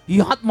എപ്പോഴും ഈ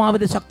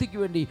ആത്മാവിൻ്റെ ശക്തിക്ക്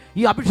വേണ്ടി,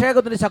 ഈ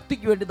അഭിഷേകത്തിൻ്റെ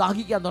ശക്തിക്ക് വേണ്ടി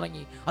ദാഹിക്കാൻ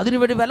തുടങ്ങി.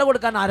 അതിനുവേണ്ടി വില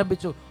കൊടുക്കാൻ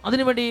ആരംഭിച്ചു.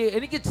 അതിനുവേണ്ടി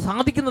എനിക്ക്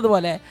സാധിക്കുന്നത്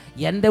പോലെ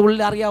എൻ്റെ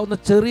ഉള്ളിൽ അറിയാവുന്ന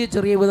ചെറിയ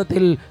ചെറിയ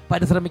വിധത്തിൽ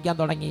പരിശ്രമിക്കാൻ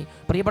തുടങ്ങി.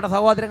 പ്രിയപ്പെട്ട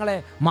സഹോദരങ്ങളെ,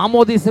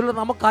 മാമോദീസയിലൂടെ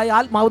നമുക്കായി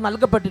ആത്മാവ്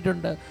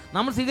നൽകപ്പെട്ടിട്ടുണ്ട്.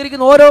 നമ്മൾ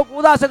സ്വീകരിക്കുന്ന ഓരോ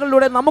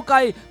കൂദാശകളിലൂടെ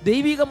നമുക്കായി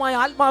ദൈവികമായ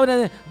ആത്മാവിനെ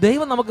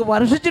ദൈവം നമുക്ക്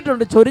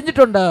വർഷിച്ചിട്ടുണ്ട്,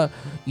 ചൊരിഞ്ഞിട്ടുണ്ട്.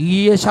 ഈ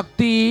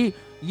ശക്തി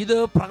ഇത്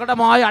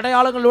പ്രകടമായ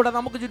അടയാളങ്ങളിലൂടെ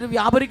നമുക്ക് ചുറ്റും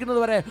വ്യാപരിക്കുന്നത്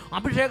വരെ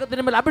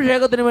അഭിഷേകത്തിന് മേൽ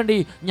അഭിഷേകത്തിന് വേണ്ടി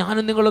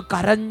ഞാനും നിങ്ങൾ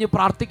കരഞ്ഞ്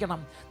പ്രാർത്ഥിക്കണം,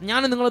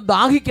 ഞാനും നിങ്ങൾ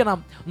ദാഹിക്കണം.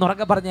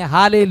 എന്നുറക്കെ പറഞ്ഞേ,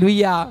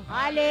 ഹല്ലേലൂയ,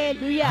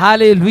 ഹല്ലേലൂയ,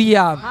 ഹല്ലേലൂയ.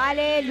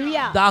 ഹല്ലേലൂയ.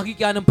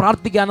 ദാഹിക്കാനും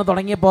പ്രാർത്ഥിക്കാനും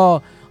തുടങ്ങിയപ്പോൾ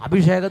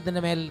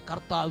അഭിഷേകത്തിന്റെ മേൽ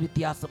കർത്താവ്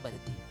വ്യത്യാസം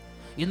വരുത്തി.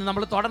 ഇന്ന്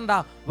നമ്മൾ തൊടണ്ട,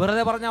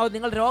 വെറുതെ പറഞ്ഞാൽ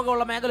നിങ്ങൾ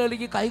രോഗമുള്ള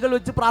മേഖലയിലേക്ക് കൈകൾ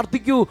വെച്ച്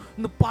പ്രാർത്ഥിക്കൂ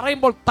എന്ന്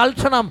പറയുമ്പോൾ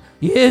തൽക്ഷണം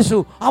യേശു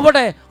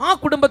അവിടെ ആ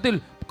കുടുംബത്തിൽ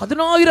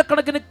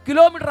 10,000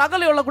 കിലോമീറ്റർ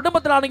അകലെയുള്ള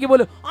കുടുംബത്തിലാണെങ്കിൽ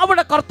പോലും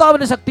അവിടെ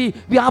കർത്താവിന്റെ ശക്തി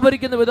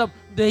വ്യാപരിക്കുന്ന വിധം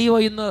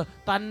ദൈവം ഇന്ന്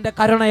തന്റെ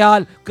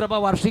കരുണയാൽ കൃപ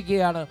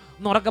വർഷിക്കുകയാണ്.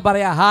 ഉറക്കെ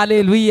പറയാ,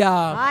 ഹല്ലേലൂയ.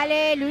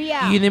 ഹല്ലേലൂയ.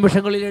 ഈ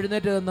നിമിഷങ്ങളിൽ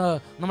എഴുന്നേറ്റ് നിന്ന്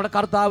നമ്മുടെ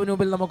കർത്താവിന്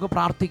മുമ്പിൽ നമുക്ക്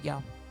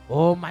പ്രാർത്ഥിക്കാം. Oh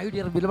my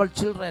dear beloved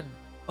children,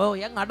 oh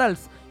young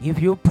adults, if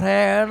you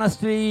pray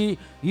earnestly,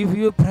 if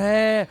you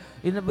pray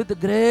with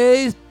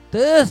grace,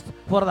 thirst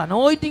for the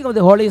anointing of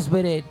the Holy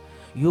Spirit,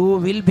 you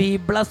will be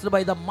blessed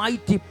by the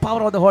mighty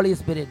power of the Holy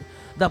Spirit.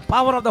 The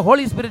power of the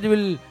Holy Spirit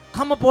will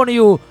come upon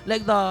you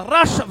like the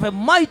rush of a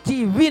mighty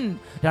wind.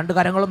 രണ്ട്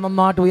കരങ്ങളും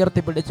നന്നായിട്ട്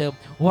ഉയർത്തിപ്പിടിച്ച്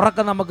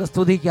ഉറക്കെ നമുക്ക്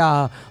സ്തുതിക്കാം.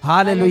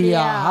 Hallelujah,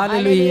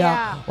 hallelujah.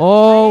 ഓ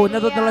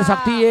ഉന്നതത്തിലുള്ള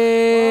ശക്തിയേ,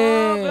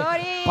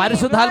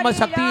 പരിശുദ്ധാത്മ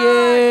ശക്തിയേ,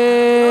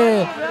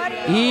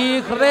 ഈ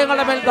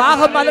ഹൃദയങ്ങളുടെ മേൽ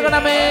ദാഹം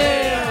നൽകണമേ,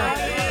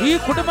 ഈ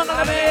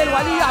കുടുംബങ്ങളുടെ മേൽ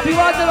വലിയ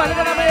അഭിവാദ്യം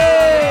നൽകണമേ.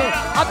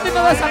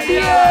 അത്യുന്നത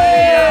ശക്തിയേ,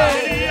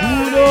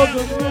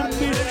 ഭൂലോകം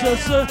നിർമ്മിച്ച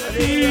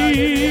ശക്തി,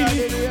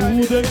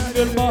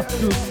 ഭൂതങ്ങൾ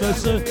മാറ്റുന്ന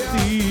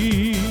ശക്തി,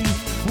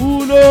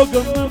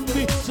 ഭൂലോകം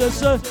നിർമ്മിച്ച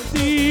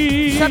ശക്തി,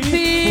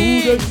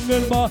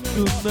 ഭൂതങ്ങൾ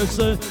മാറ്റുന്ന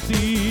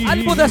ശക്തി,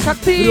 അത്ഭുത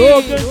ശക്തി,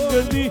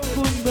 രോഗങ്ങൾ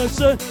നീക്കുന്ന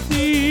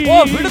ശക്തി, ഓ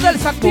വിടുതൽ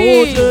ശക്തി,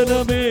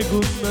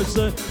 മോചനമേകുന്ന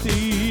ശക്തി,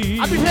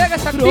 അഭിഷേക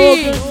ശക്തി,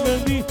 രോഗങ്ങൾ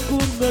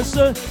നീക്കുന്ന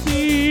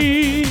ശക്തി,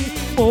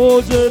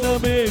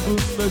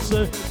 മോചനമേകുന്ന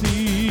ശക്തി.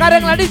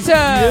 കരങ്ങളടിച്ച്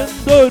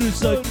എന്തൊരു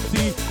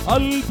ശക്തി,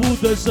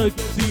 അത്ഭുത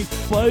ശക്തി,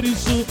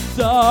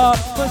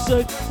 പരിശുദ്ധാത്മ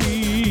ശക്തി.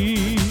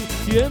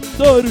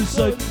 എന്തൊരു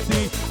ശക്തി,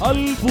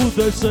 അത്ഭുത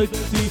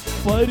ശക്തി,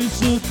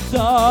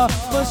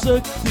 പരിശുദ്ധാത്മ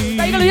ശക്തി.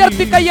 കൈകൾ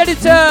ഉയർത്തി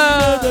കൈയടിച്ച്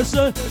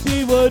ശക്തി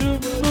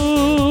വരുന്നു,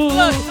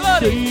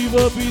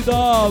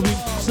 ദൈവപിതാവിൻ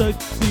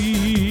ശക്തി,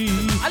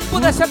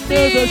 അത്ഭുത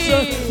ശക്തി,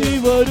 ശക്തി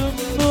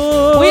വരുന്നു,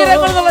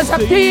 ഉയരങ്ങളുള്ള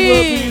ശക്തി,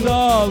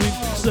 ദൈവപിതാവിൻ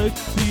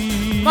ശക്തി,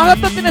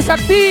 മഹത്വത്തിന്റെ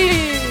ശക്തി.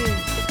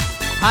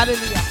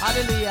 Hallelujah,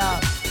 hallelujah.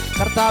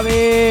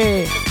 കർത്താവേ,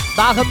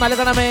 ദാഹം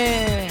നൽകണമേ,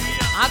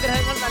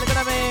 ആഗ്രഹങ്ങൾ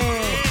നൽകണമേ,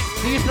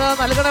 തീഷ്ണത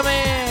നൽകണമേ,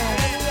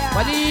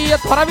 വലിയ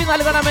തുറവി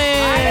നൽകണമേ,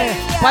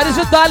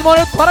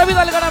 പരിശുദ്ധാത്മാവിന് തുറവി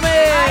നൽകണമേ.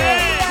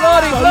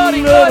 Glory, glory,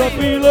 glory.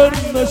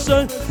 പിളർന്ന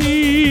ശക്തി,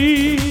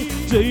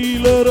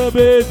 ജയിലറ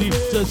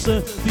ഭേദിച്ച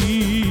ശക്തി,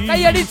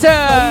 കൈയടിച്ച്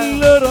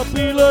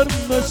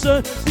പിളർന്ന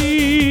ശക്തി,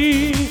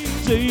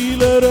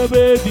 ജയിലറ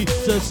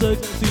ഭേദിച്ച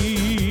ശക്തി,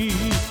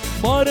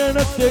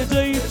 മരണത്തെ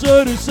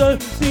ജയിച്ചൊരു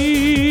ശക്തി,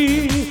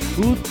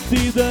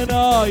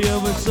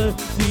 ഉദ്ധിതനായവ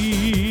ശക്തി,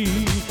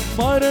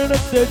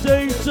 മരണത്തെ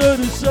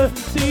ജയിച്ചൊരു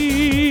ശക്തി,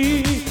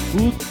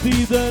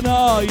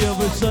 ഉദ്ധിതനായവ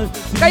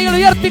ശക്തി. കൈകൾ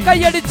ഉയർത്തി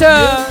കൈയടിച്ച്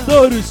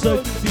എന്തൊരു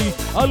ശക്തി,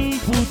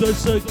 അത്ഭുത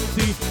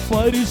ശക്തി,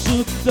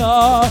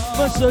 പരിശുദ്ധാത്മ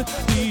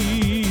ശക്തി.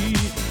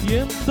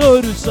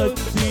 എന്തൊരു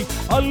ശക്തി,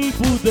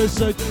 അത്ഭുത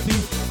ശക്തി,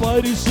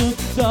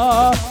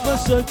 പരിശുദ്ധാത്മ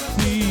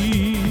ശക്തി.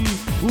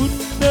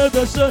 ഉന്നത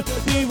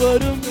ശക്തി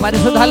വരും,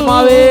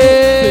 പരിശുദ്ധാത്മാവേ,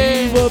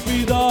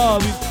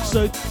 ദൈവപിതാവിൻ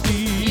ശക്തി,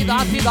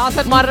 ഈ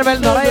ദാസന്മാരുടെ മേൽ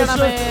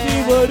നിറയണമേ. ശക്തി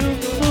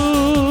വരുന്നു,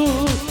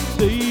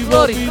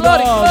 ഗ്ലോറി, ഗ്ലോറി,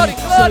 ഗ്ലോറി, ദൈവപിതാവിൻ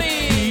ഗ്ലോറി.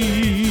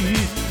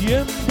 ശക്തി.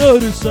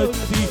 എന്തൊരു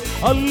ശക്തി,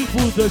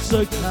 അത്ഭുത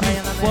ശക്തി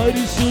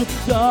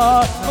പരിശുദ്ധാത്മശക്തി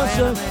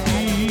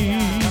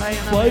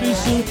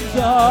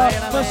പരിശുദ്ധാത്മശക്തി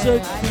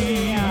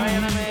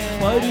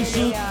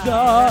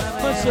പരിശുദ്ധാത്മശക്തി.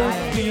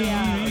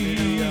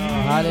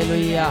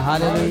 Hallelujah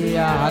hallelujah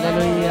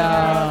hallelujah.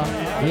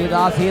 ഈ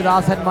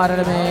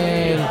ദാസന്മാരുടെ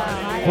മേൽ,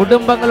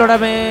 കുടുംബങ്ങളുടെ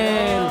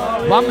മേൽ,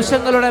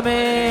 വംശങ്ങളുടെ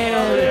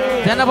മേൽ,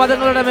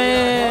 ജനപദങ്ങളുടെ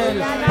മേൽ,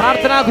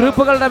 പ്രാർത്ഥനാ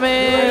ഗ്രൂപ്പുകളുടെ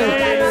മേൽ,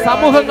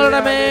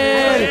 സമൂഹങ്ങളുടെ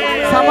മേൽ,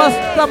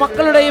 സമസ്ത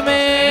മക്കളുടെയും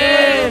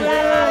മേൽ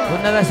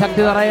ഉന്നത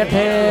ശക്തി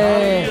നിറയട്ടെ.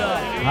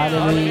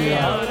 Hallelujah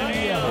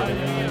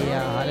hallelujah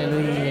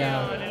hallelujah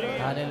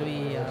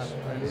hallelujah.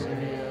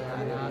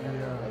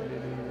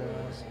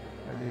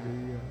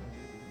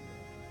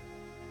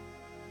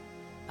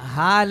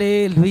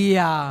 Hallelujah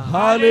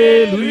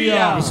hallelujah.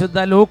 വിശുദ്ധ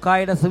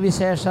ലൂക്കായുടെ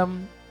സുവിശേഷം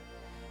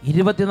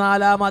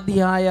 24-ാം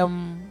അധ്യായം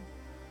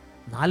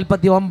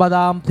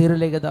 49-ാം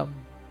തിരുലിഖിതം.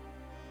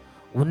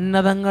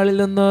 ഉന്നതങ്ങളിൽ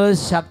നിന്ന്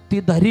ശക്തി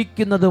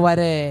ധരിക്കുന്നത്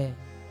വരെ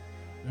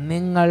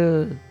നിങ്ങൾ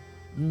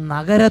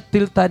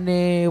നഗരത്തിൽ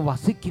തന്നെ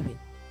വസിക്കുവിൻ.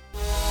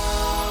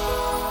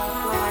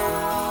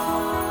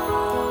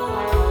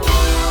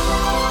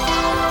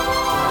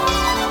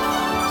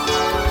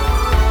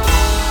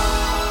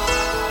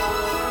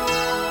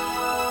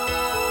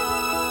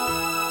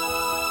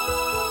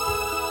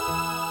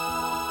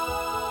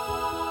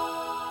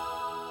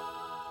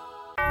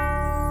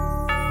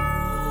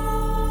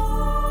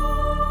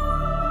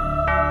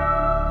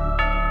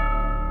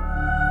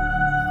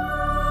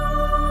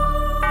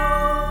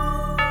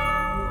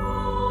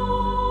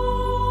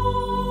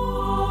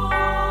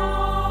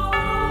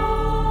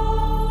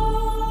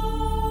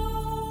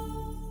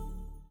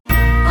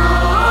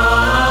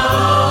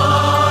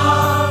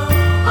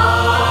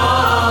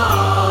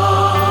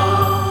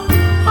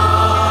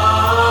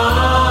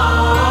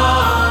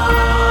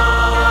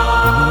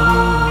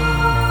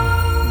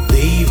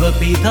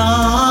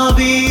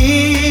 പിതാവേ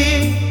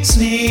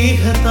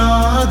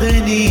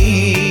സ്നേഹതാതനേ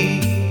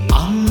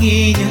അങ്ങേ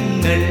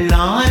ഞങ്ങൾ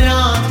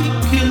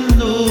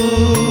ആരാധിക്കുന്നു.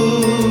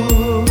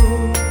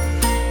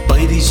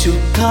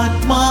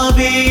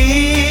 പരിശുദ്ധാത്മാവേ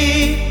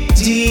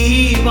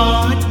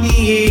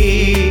ജീവാഗ്നിയേ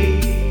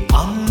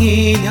അങ്ങേ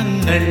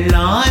ഞങ്ങൾ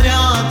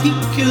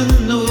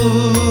ആരാധിക്കുന്നു.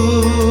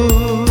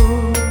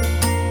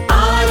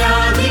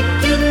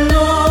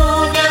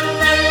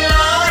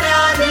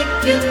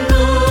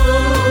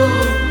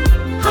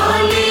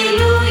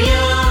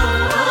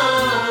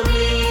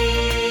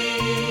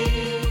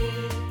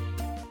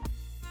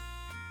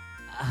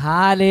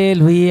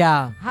 Hallelujah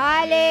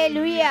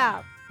hallelujah.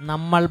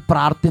 നമ്മൾ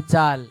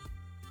പ്രാർത്ഥിച്ചാൽ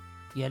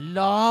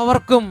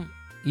എല്ലാവർക്കും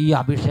ഈ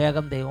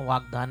അഭിഷേകം ദൈവം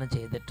വാഗ്ദാനം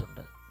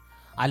ചെയ്തിട്ടുണ്ട്.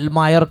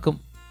 അൽമായർക്കും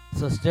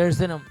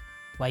സിസ്റ്റേഴ്സിനും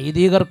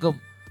വൈദികർക്കും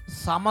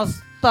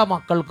സമസ്ത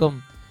മക്കൾക്കും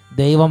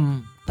ദൈവം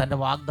തൻ്റെ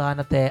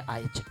വാഗ്ദാനത്തെ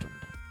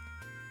അയച്ചിട്ടുണ്ട്.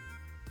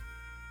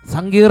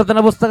 സങ്കീർത്തന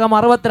പുസ്തകം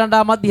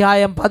 62-ാം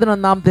അധ്യായം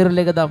 11-ാം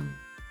തിരുലിഖിതം.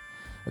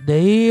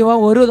 ദൈവം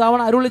ഒരു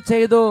തവണ അരുളി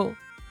ചെയ്തു,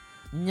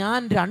 ഞാൻ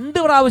 2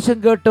 പ്രാവശ്യം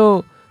കേട്ടു,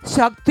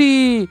 ശക്തി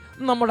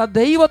നമ്മുടെ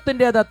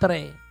ദൈവത്തിൻ്റെതത്രേ.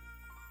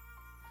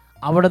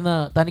 അവിടുന്ന്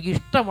തനിക്ക്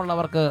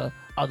ഇഷ്ടമുള്ളവർക്ക്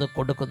അത്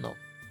കൊടുക്കുന്നു.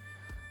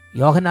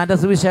 യോഹന്നാന്റെ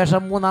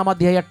സുവിശേഷം 3-ാം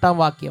അധ്യായം 8-ാം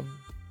വാക്യം.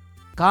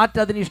 കാറ്റ്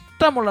അതിന്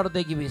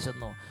ഇഷ്ടമുള്ളിടത്തേക്ക്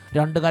വീശുന്നു.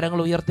 2 കരങ്ങൾ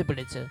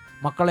ഉയർത്തിപ്പിടിച്ച്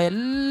മക്കളെ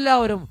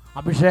എല്ലാവരും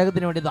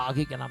അഭിഷേകത്തിന് വേണ്ടി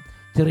ദാഹിക്കണം.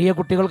 ചെറിയ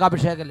കുട്ടികൾക്ക്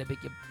അഭിഷേകം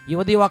ലഭിക്കും.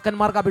 യുവതി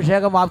യുവാക്കന്മാർക്ക്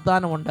അഭിഷേകം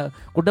വാഗ്ദാനമുണ്ട്.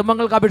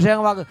 കുടുംബങ്ങൾക്ക്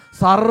അഭിഷേകം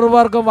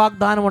സർവർക്കും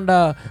വാഗ്ദാനമുണ്ട്.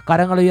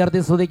 കരങ്ങൾ ഉയർത്തി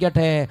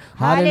സ്തുതിക്കട്ടെ.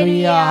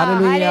 Hallelujah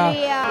hallelujah.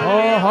 ഓ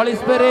ഹോളി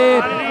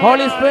സ്പിരിറ്റ്,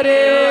 ഹോളി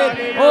സ്പിരിറ്റ്,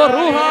 ഓ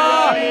റൂഹ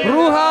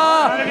റൂഹ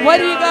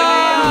വരിക,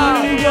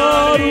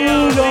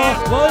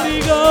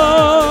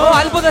 ഓ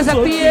അത്ഭുത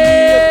ശക്തിയേ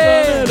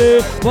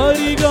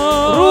വരിക,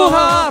 റൂഹ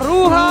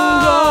റൂഹ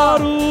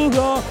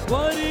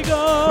വരിക,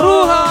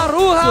 റൂഹ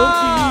റൂഹ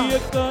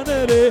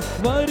കനലെ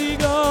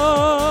വരിക,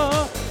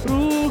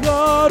 റൂഹ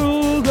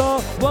റൂഹ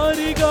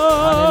വരിക,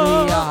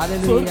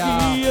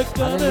 സ്വർഗീയ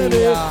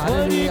കനലെ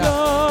വരിക,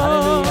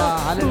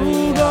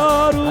 റൂഹ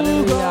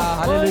റൂഹ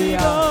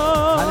വരിക,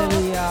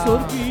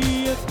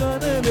 സ്വർഗീയ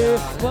കനലെ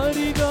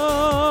വരിക,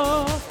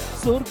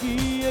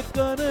 സ്വർഗീയ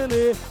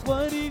കനലെ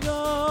വരിക,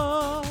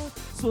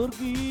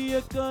 സ്വർഗീയ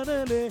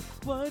കനലെ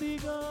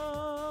വരിക.